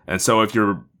protected, and so if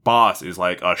your boss is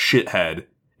a shithead,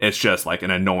 it's just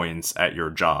an annoyance at your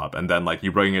job. And then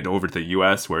you bring it over to the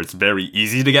US where it's very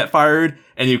easy to get fired,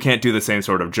 and you can't do the same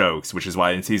sort of jokes. Which is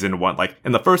why in season 1,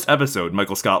 in the first episode,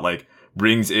 Michael Scott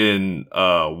brings in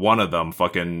one of them,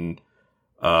 fucking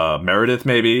Meredith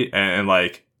maybe, and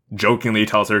jokingly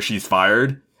tells her she's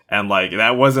fired, and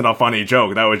that wasn't a funny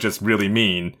joke. That was just really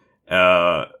mean.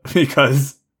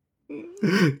 Because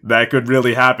that could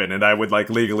really happen, and that would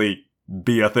legally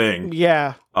be a thing.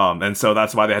 Yeah. And so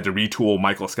that's why they had to retool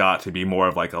Michael Scott to be more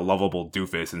of a lovable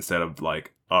doofus instead of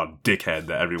a dickhead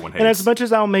that everyone hates. And as much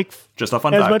as I'll make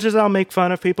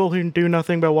fun of people who do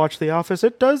nothing but watch The Office,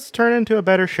 it does turn into a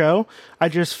better show. I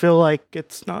just feel like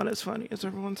it's not as funny as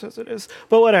everyone says it is.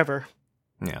 But whatever.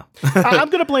 Yeah. I'm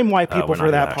gonna blame white people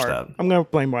for that part. I'm gonna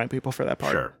blame white people for that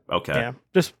part. Sure. Okay. Yeah.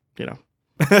 Just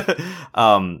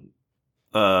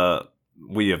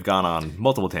we have gone on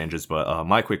multiple tangents, but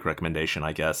my quick recommendation,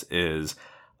 I guess, is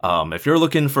if you're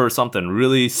looking for something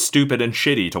really stupid and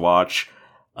shitty to watch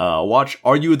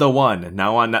Are You the One,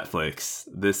 now on Netflix.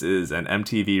 This is an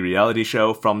MTV reality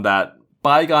show from that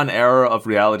bygone era of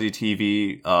reality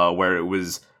TV where it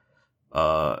was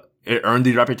it earned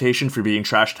the reputation for being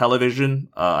trash television.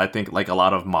 I think a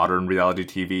lot of modern reality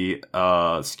TV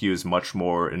skews much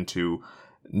more into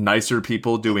nicer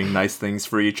people doing nice things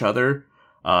for each other.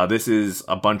 This is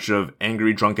a bunch of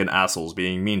angry drunken assholes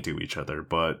being mean to each other,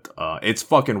 but it's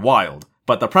fucking wild.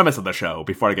 But the premise of the show,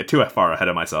 before I get too far ahead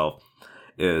of myself,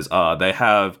 is they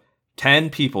have 10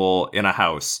 people in a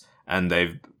house, and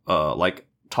they've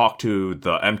talked to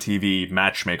the MTV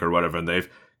matchmaker or whatever, and they've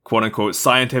quote unquote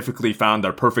scientifically found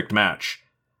their perfect match,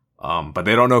 but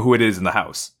they don't know who it is in the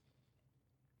house.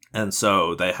 And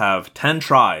so they have 10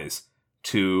 tries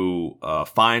to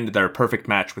find their perfect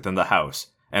match within the house.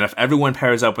 And if everyone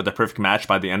pairs up with the perfect match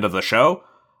by the end of the show,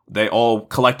 they all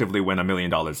collectively win $1 million.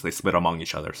 They split among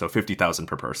each other, so $50,000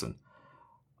 per person.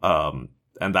 And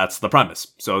that's the premise.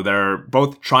 So they're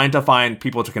both trying to find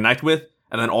people to connect with,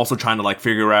 and then also trying to like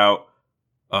figure out,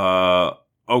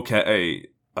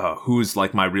 who's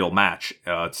like my real match,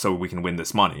 so we can win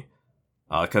this money.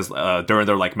 Because during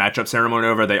their like matchup ceremony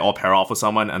over, they all pair off with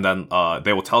someone, and then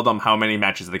they will tell them how many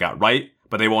matches they got right,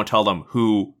 but they won't tell them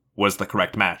who was the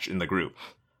correct match in the group.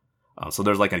 So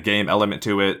there's like a game element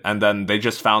to it, and then they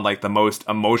just found like the most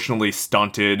emotionally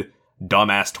stunted,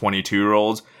 dumbass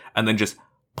 22-year-olds, and then just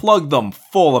plugged them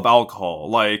full of alcohol.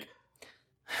 Like,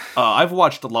 I've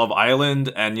watched Love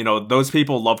Island, and you know, those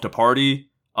people love to party.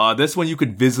 This one you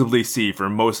could visibly see for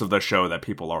most of the show that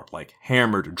people are like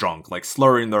hammered drunk, like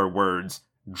slurring their words,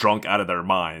 drunk out of their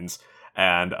minds.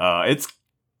 And it's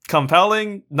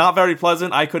compelling, not very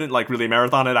pleasant. I couldn't like really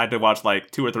marathon it. I had to watch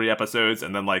like 2 or 3 episodes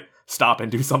and then like stop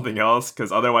and do something else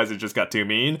because otherwise it just got too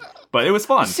mean. But it was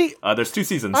fun. See, there's 2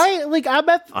 seasons. I'm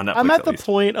at the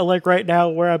point like right now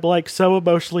where I'm like so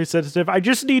emotionally sensitive. I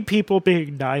just need people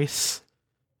being nice.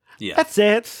 Yeah, that's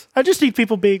it. I just need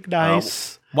people being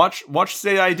nice. Watch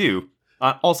Say I Do.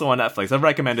 Also on Netflix. I've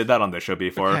recommended that on this show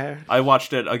before. Okay. I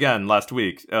watched it again last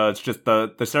week. It's just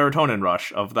the serotonin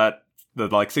rush of the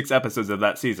like 6 episodes of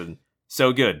that season.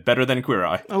 So good. Better than Queer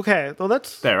Eye. Okay, well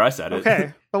that's... There, I said it.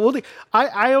 Okay. But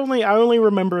I only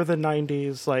remember the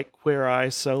 90s, like, Queer Eye,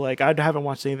 so, like, I haven't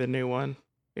watched any of the new one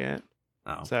yet.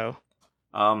 Oh. So...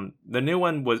 The new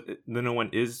one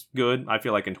is good. I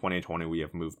feel like in 2020 we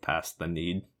have moved past the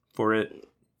need for it.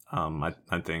 I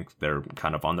think they're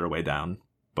kind of on their way down.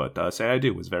 But Say I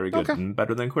Do was very good and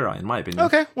better than Queer Eye, in my opinion.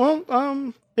 Okay,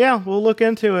 well, yeah, we'll look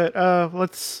into it.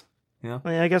 Let's... Yeah,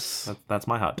 I guess that's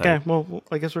my hot take. Okay, well,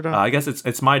 I guess we're done. I guess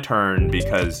it's my turn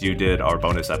because you did our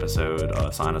bonus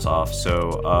episode, sign us off.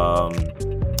 So,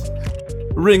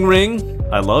 ring ring,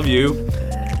 I love you.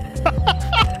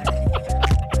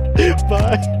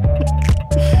 Bye.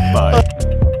 Bye.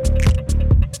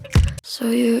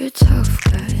 So you're a tough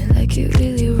guy, like you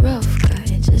really rough guy.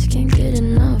 Just can't get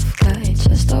enough guy,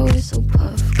 just always so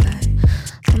puff guy.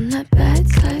 I'm that bad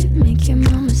type, make your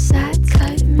mama sad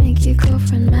type, make your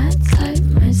girlfriend mad type,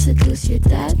 might seduce your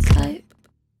dad type.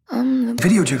 I'm the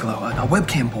video gigolo, a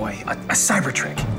webcam boy, a cyber trick.